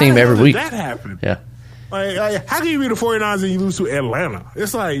where's this team every week? That happened. Yeah. Like, how can you be the 49ers and you lose to Atlanta?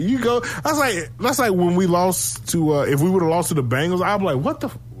 It's like you go. That's like when we lost to. If we would have lost to the Bengals, I'd be like, what the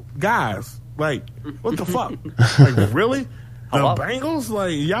guys? Like, what the fuck? Like, really? The Bengals?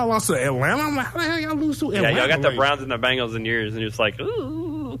 Like, y'all lost to Atlanta? I'm like, how the hell y'all lose to Atlanta? Yeah, y'all got the Browns and the Bengals in yours, and you're just like,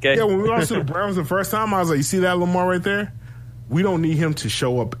 ooh, okay. Yeah, when we lost to the Browns the first time, I was like, you see that Lamar right there? We don't need him to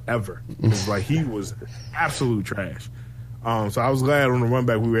show up ever. It's like he was absolute trash. So I was glad on the run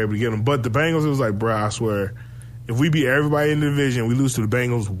back we were able to get him. But the Bengals, it was like, bro, I swear, if we beat everybody in the division, we lose to the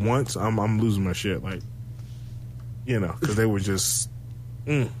Bengals once, I'm losing my shit. Like, because they were just,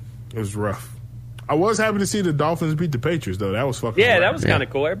 it was rough. I was happy to see the Dolphins beat the Patriots, though. That was fucking Yeah, that was kind of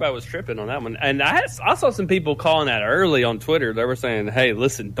cool. Everybody was tripping on that one. And I saw some people calling that early on Twitter. They were saying, hey,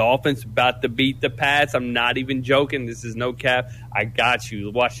 listen, Dolphins about to beat the Pats. I'm not even joking. This is no cap. I got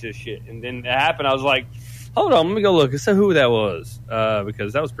you. Watch this shit. And then it happened. I was like, hold on, let me go look and see who that was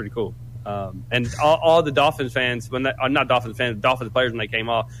because that was pretty cool. And all the Dolphins fans, not Dolphins fans, Dolphins players when they came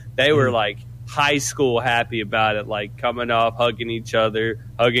off, they were like high school happy about it, like coming up, hugging each other,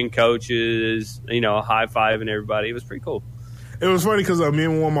 hugging coaches, high-fiving everybody. It was pretty cool. It was funny because me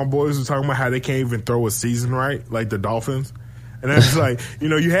and one of my boys were talking about how they can't even throw a season right, like the Dolphins. And that's like, you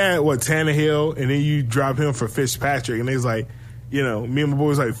had, Tannehill, and then you drop him for Fitzpatrick, and he's like, me and my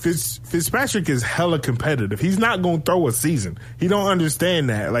boys like, Fitzpatrick is hella competitive. He's not going to throw a season. He don't understand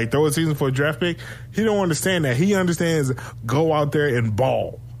that. Like, throw a season for a draft pick, he don't understand that. He understands go out there and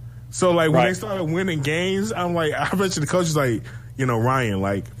ball. So, like, when they started winning games, I'm like, I bet you the coach is like, Ryan,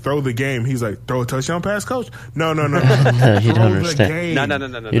 like, throw the game. He's like, throw a touchdown pass, coach? No. No, you don't understand.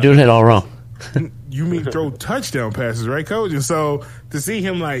 No. You're doing it all wrong. You mean throw touchdown passes, right, coach? And so to see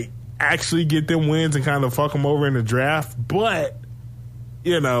him, like, actually get them wins and kind of fuck them over in the draft, but,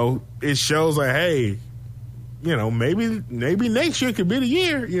 it shows like, hey, maybe next year could be the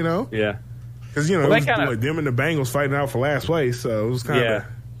year, Yeah. Because, it was them and the Bengals fighting out for last place, so it was kind of...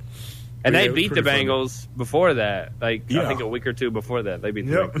 And they beat the Bengals before that. Like, I think a week or two before that, they beat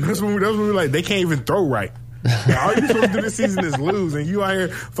the Bengals. That's when we were like, they can't even throw right. All you're supposed to do this season is lose, and you out here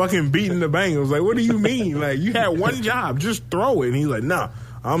fucking beating the Bengals. Like, what do you mean? Like, you had one job, just throw it. And he's like, nah,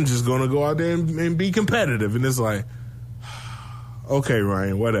 I'm just going to go out there and be competitive. And it's like, okay,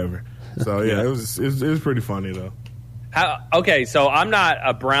 Ryan, whatever. So, yeah, it was pretty funny, though. Okay, so I'm not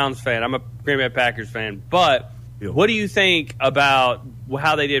a Browns fan. I'm a Green Bay Packers fan. But what do you think about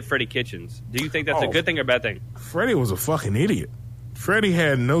how they did Freddie Kitchens? Do you think that's a good thing or a bad thing? Freddie was a fucking idiot. Freddie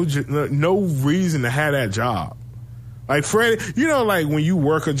had no reason to have that job. Like, Freddie, like when you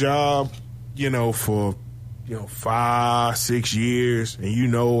work a job, for 5-6 years, and you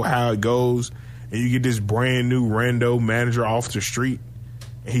know how it goes, and you get this brand new rando manager off the street,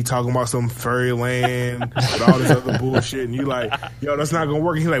 and he talking about some fairyland and all this other bullshit, and you like, yo, that's not gonna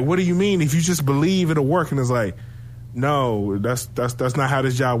work. And he's like, what do you mean? If you just believe it'll work, and it's like, no, that's not how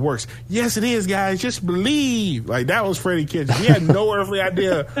this job works. Yes, it is, guys. Just believe. Like, that was Freddie Kitchens. He had no earthly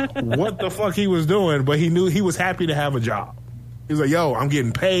idea what the fuck he was doing, but he knew he was happy to have a job. He was like, yo, I'm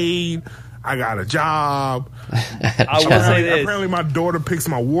getting paid. I got a job. I will say this. Apparently, my daughter picks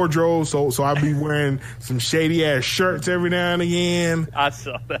my wardrobe, so I'll be wearing some shady ass shirts every now and again. I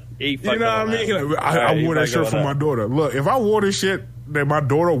saw that. You know what I mean? Like, I wore that shirt for my daughter. Look, if I wore this shit that my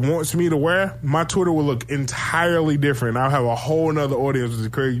daughter wants me to wear, my Twitter will look entirely different. I'll have a whole nother audience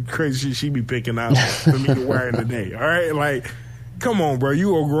with the crazy shit she be picking out for me to wear in the day. All right, like. Come on, bro.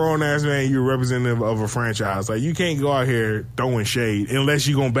 You a grown-ass man. You're a representative of a franchise. Like, you can't go out here throwing shade unless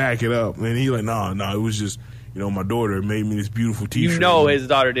you're going to back it up. And he's like, no, it was just, my daughter made me this beautiful T-shirt. You know his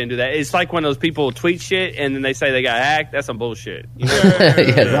daughter didn't do that. It's like when those people tweet shit and then they say they got hacked. That's some bullshit. You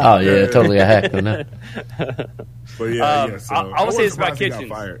know? Totally a hack on that. But yeah, so I will say this about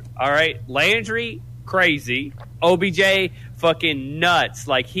Kitchens. All right, Landry, crazy. OBJ, fucking nuts.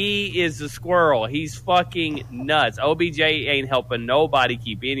 Like, he is a squirrel. He's fucking nuts. OBJ ain't helping nobody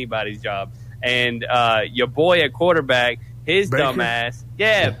keep anybody's job. And your boy at quarterback, his dumbass,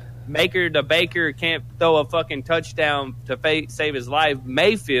 Baker can't throw a fucking touchdown to save his life.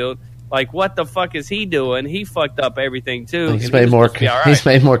 Mayfield, like, what the fuck is he doing? He fucked up everything too. He's made more. He's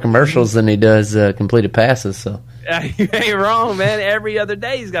made more commercials than he does completed passes. So you ain't wrong, man. Every other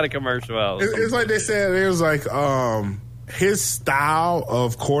day he's got a commercial out. It's like they said. It was like his style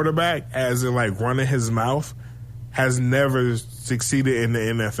of quarterback, as in like running his mouth, has never succeeded in the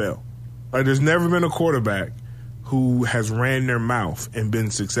NFL. Like, there's never been a quarterback who has ran their mouth and been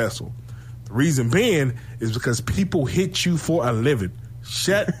successful. The reason being is because people hit you for a living.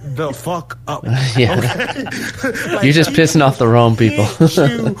 Shut the fuck up. Yeah. Okay? Like, you're just pissing off the wrong people. Hit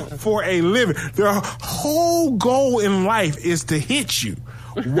you for a living. Their whole goal in life is to hit you.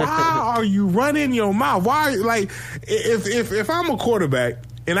 Why are you running your mouth? Why, like, if I'm a quarterback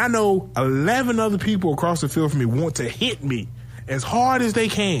and I know 11 other people across the field from me want to hit me as hard as they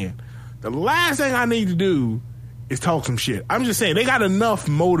can, the last thing I need to do is talk some shit. I'm just saying, they got enough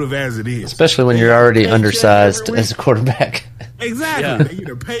motive as it is. Especially when you're already undersized as a quarterback. Exactly. Yeah. They get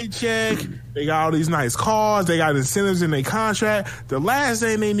a paycheck. They got all these nice cars. They got incentives in their contract. The last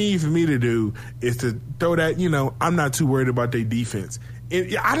thing they need for me to do is to throw that, I'm not too worried about their defense.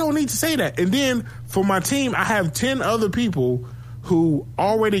 And I don't need to say that. And then for my team, I have 10 other people who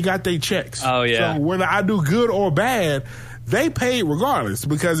already got their checks. Oh, yeah. So whether I do good or bad, they paid regardless,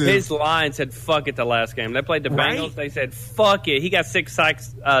 because his line said "fuck it" the last game. They played the Bengals. They said "fuck it." He got six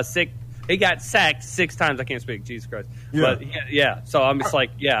sacks. He got sacked 6 times. I can't speak. Jesus Christ. Yeah. But So I'm just like,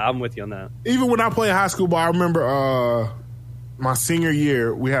 I'm with you on that. Even when I played high school ball, I remember my senior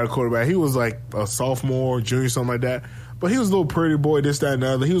year, we had a quarterback. He was like a sophomore, junior, something like that. But he was a little pretty boy, this, that, and the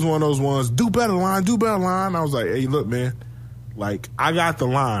other. He was one of those ones, do better line. I was like, hey, look, man. Like, I got the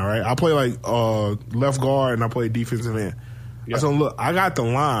line, right? I play like left guard and I play defensive end. Yeah. So look, I got the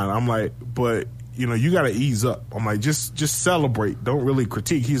line. I'm like, but you got to ease up. I'm like, just celebrate. Don't really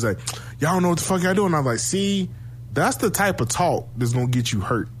critique. He's like, y'all don't know what the fuck y'all doing. I'm like, see, that's the type of talk that's gonna get you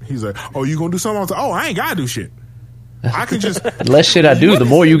hurt. He's like, oh, you gonna do something? I was like, oh, I ain't gotta do shit. I can just the less shit I do, the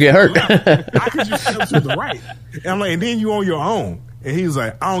more you get hurt. I can just step to the right. And I'm like, and then you on your own. And he was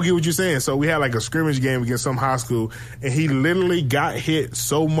like, I don't get what you're saying. So we had like a scrimmage game against some high school, and he literally got hit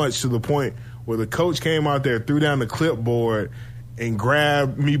so much to the point where the coach came out there, threw down the clipboard, and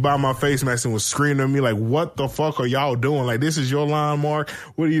grabbed me by my face mask and was screaming at me like, what the fuck are y'all doing? Like, this is your line, Mark.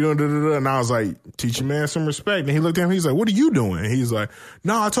 What are you doing? Da-da-da. And I was like, teach a man some respect. And he looked at me, he's like, what are you doing? And he's like,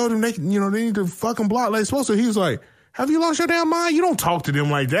 no, I told him they need to fucking block like they're supposed to. He was like, have you lost your damn mind? You don't talk to them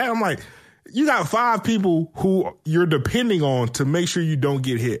like that. I'm like, you got 5 people who you're depending on to make sure you don't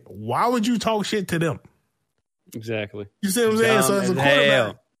get hit. Why would you talk shit to them? Exactly. You see what I'm saying? So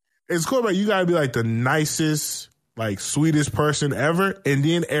as a quarterback, you got to be like the nicest, like sweetest person ever. And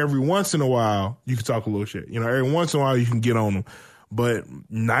then every once in a while, you can talk a little shit. Every once in a while, you can get on them. But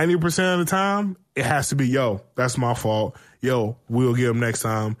 90% of the time, it has to be, yo, that's my fault. Yo, we'll get them next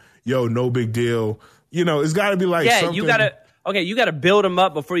time. Yo, no big deal. It's got to be like something. You got to build them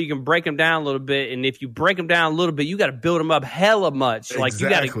up before you can break them down a little bit. And if you break them down a little bit, you got to build them up hella much. Like, you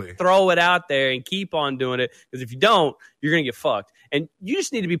got to throw it out there and keep on doing it. Because if you don't, you're going to get fucked. And you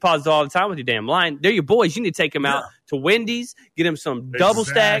just need to be positive all the time with your damn line. They're your boys. You need to take them out to Wendy's, get them some double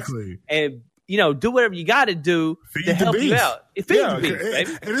stacks, and do whatever you got to do to help you out. Feed the beast,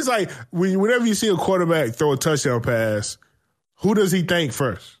 baby. And it's like, whenever you see a quarterback throw a touchdown pass, who does he think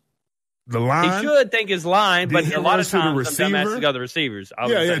first? The line? He should think his line, but a lot of times some dumbasses go the receivers.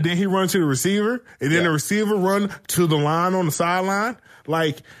 Then he runs to the receiver, and then the receiver run to the line on the sideline.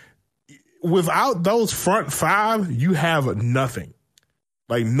 Like, without those front five, you have nothing.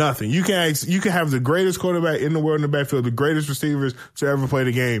 Like nothing. You can have the greatest quarterback in the world in the backfield, the greatest receivers to ever play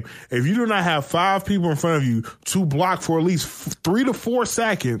the game. If you do not have five people in front of you to block for at least 3 to 4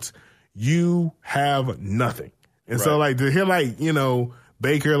 seconds, you have nothing. And so, like, to hear, like, you know,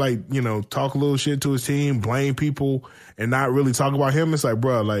 Baker, like, you know, talk a little shit to his team, blame people, and not really talk about him, it's like,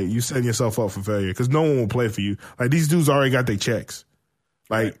 bro, like, you setting yourself up for failure because no one will play for you. Like, these dudes already got their checks.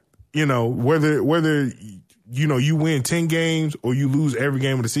 Like, you know, whether you know, you win 10 games or you lose every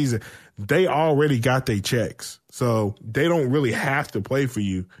game of the season, they already got their checks. So they don't really have to play for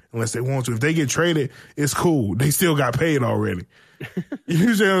you unless they want to. If they get traded, it's cool. They still got paid already.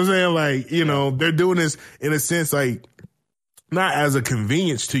 You see what I'm saying? Like, you know, they're doing this in a sense, like, not as a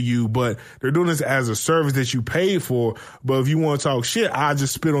convenience to you, but they're doing this as a service that you paid for. But if you want to talk shit, I'll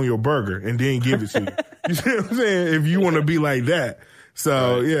just spit on your burger and then give it to you. You see what I'm saying? If you want to be like that.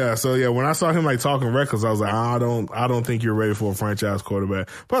 So yeah, when I saw him like talking reckless, I was like, I don't think you're ready for a franchise quarterback.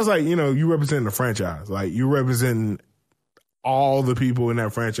 But I was like, you know, you represent the franchise, like you represent all the people in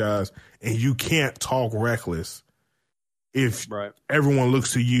that franchise, and you can't talk reckless if everyone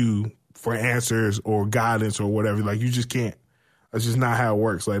looks to you for answers or guidance or whatever. Like you just can't. That's just not how it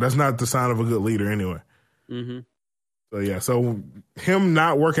works. Like that's not the sign of a good leader anyway. Mm-hmm. So yeah, so him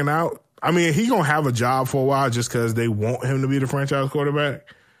not working out. I mean, he gonna have a job for a while just because they want him to be the franchise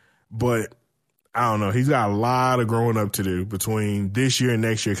quarterback. But I don't know. He's got a lot of growing up to do between this year and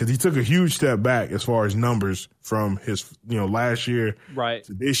next year because he took a huge step back as far as numbers from his, you know, last year to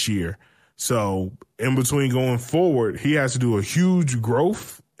this year. So in between going forward, he has to do a huge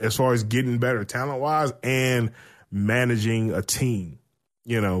growth as far as getting better talent wise and managing a team.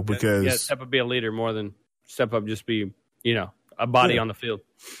 You know, because step up, be a leader more than step up, just be, you know, a body on the field.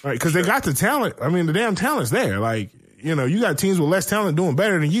 Right, because they got the talent. I mean, the damn talent's there. Like, you know, you got teams with less talent doing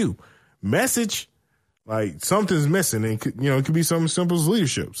better than you. Message, like, something's missing. And, you know, it could be something simple as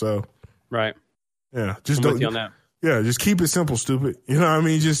leadership. So, yeah. Just I'm with you on that. Yeah, just keep it simple, stupid. You know what I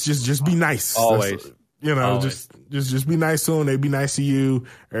mean? Just be nice. Always. You know, just be nice to them. They be nice to you.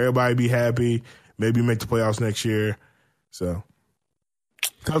 Everybody be happy. Maybe make the playoffs next year. So,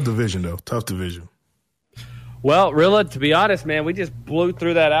 tough division, though. Tough division. Well, Rilla, to be honest, man, we just blew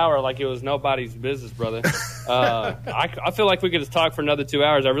through that hour like it was nobody's business, brother. I feel like we could just talk for another 2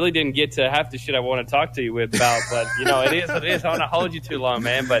 hours. I really didn't get to half the shit I want to talk to you about, but, you know, it is what it is. I don't want to hold you too long,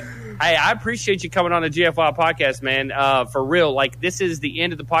 man. But, hey, I appreciate you coming on the GFY podcast, man. For real, like, this is the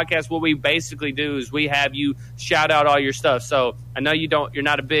end of the podcast. What we basically do is we have you shout out all your stuff. So I know you're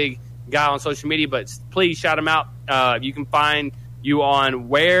not a big guy on social media, but please shout them out. You can find you on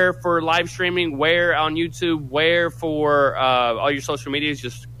where for live streaming, where on YouTube, where for all your social medias.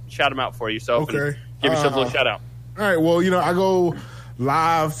 Just shout them out for yourself and give yourself a little shout out. All right. Well, you know, I go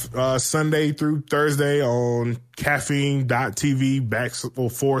live Sunday through Thursday on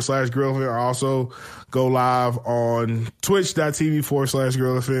caffeine.tv/GorillaFit. I also go live on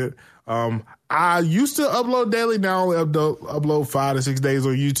twitch.tv/GorillaFit. I used to upload daily. Now I only upload 5 to 6 days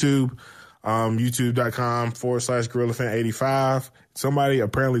on YouTube. YouTube.com/GorillaFan85. Somebody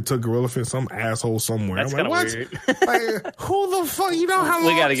apparently took GorillaFan, some asshole somewhere. That's kind of weird. Like, who the fuck? You know how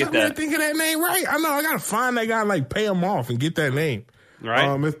long we gotta get that. Think of that name, right? I know. I gotta find that guy and like pay him off and get that name.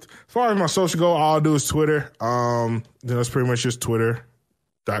 Right. As far as my social go, all I do is Twitter. That's pretty much just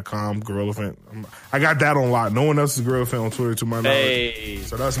Twitter.com GorillaFan. I got that on lock. No one else is GorillaFan on Twitter to my knowledge.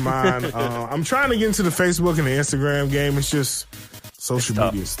 So that's mine. I'm trying to get into the Facebook and the Instagram game. It's just social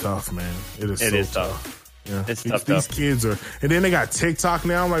media is tough, man. It is tough. Yeah. It's tough. These kids are, and then they got TikTok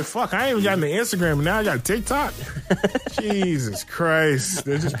now. I'm like, fuck, I ain't even got the Instagram, and now I got TikTok. Jesus Christ,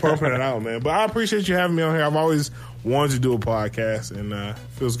 they're just pumping it out, man. But I appreciate you having me on here. I've always wanted to do a podcast, and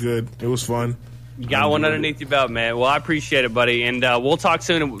feels good. It was fun. You got one underneath your belt, man. Well, I appreciate it, buddy. And we'll talk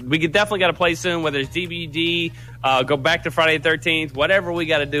soon. We definitely got to play soon, whether it's DVD, go back to Friday the 13th, whatever we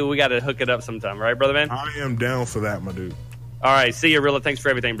got to do, we got to hook it up sometime. Right, brother, man? I am down for that, my dude. All right. See you, Rilla. Thanks for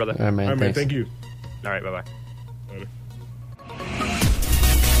everything, brother. All right, man. Thank you. All right. Bye-bye.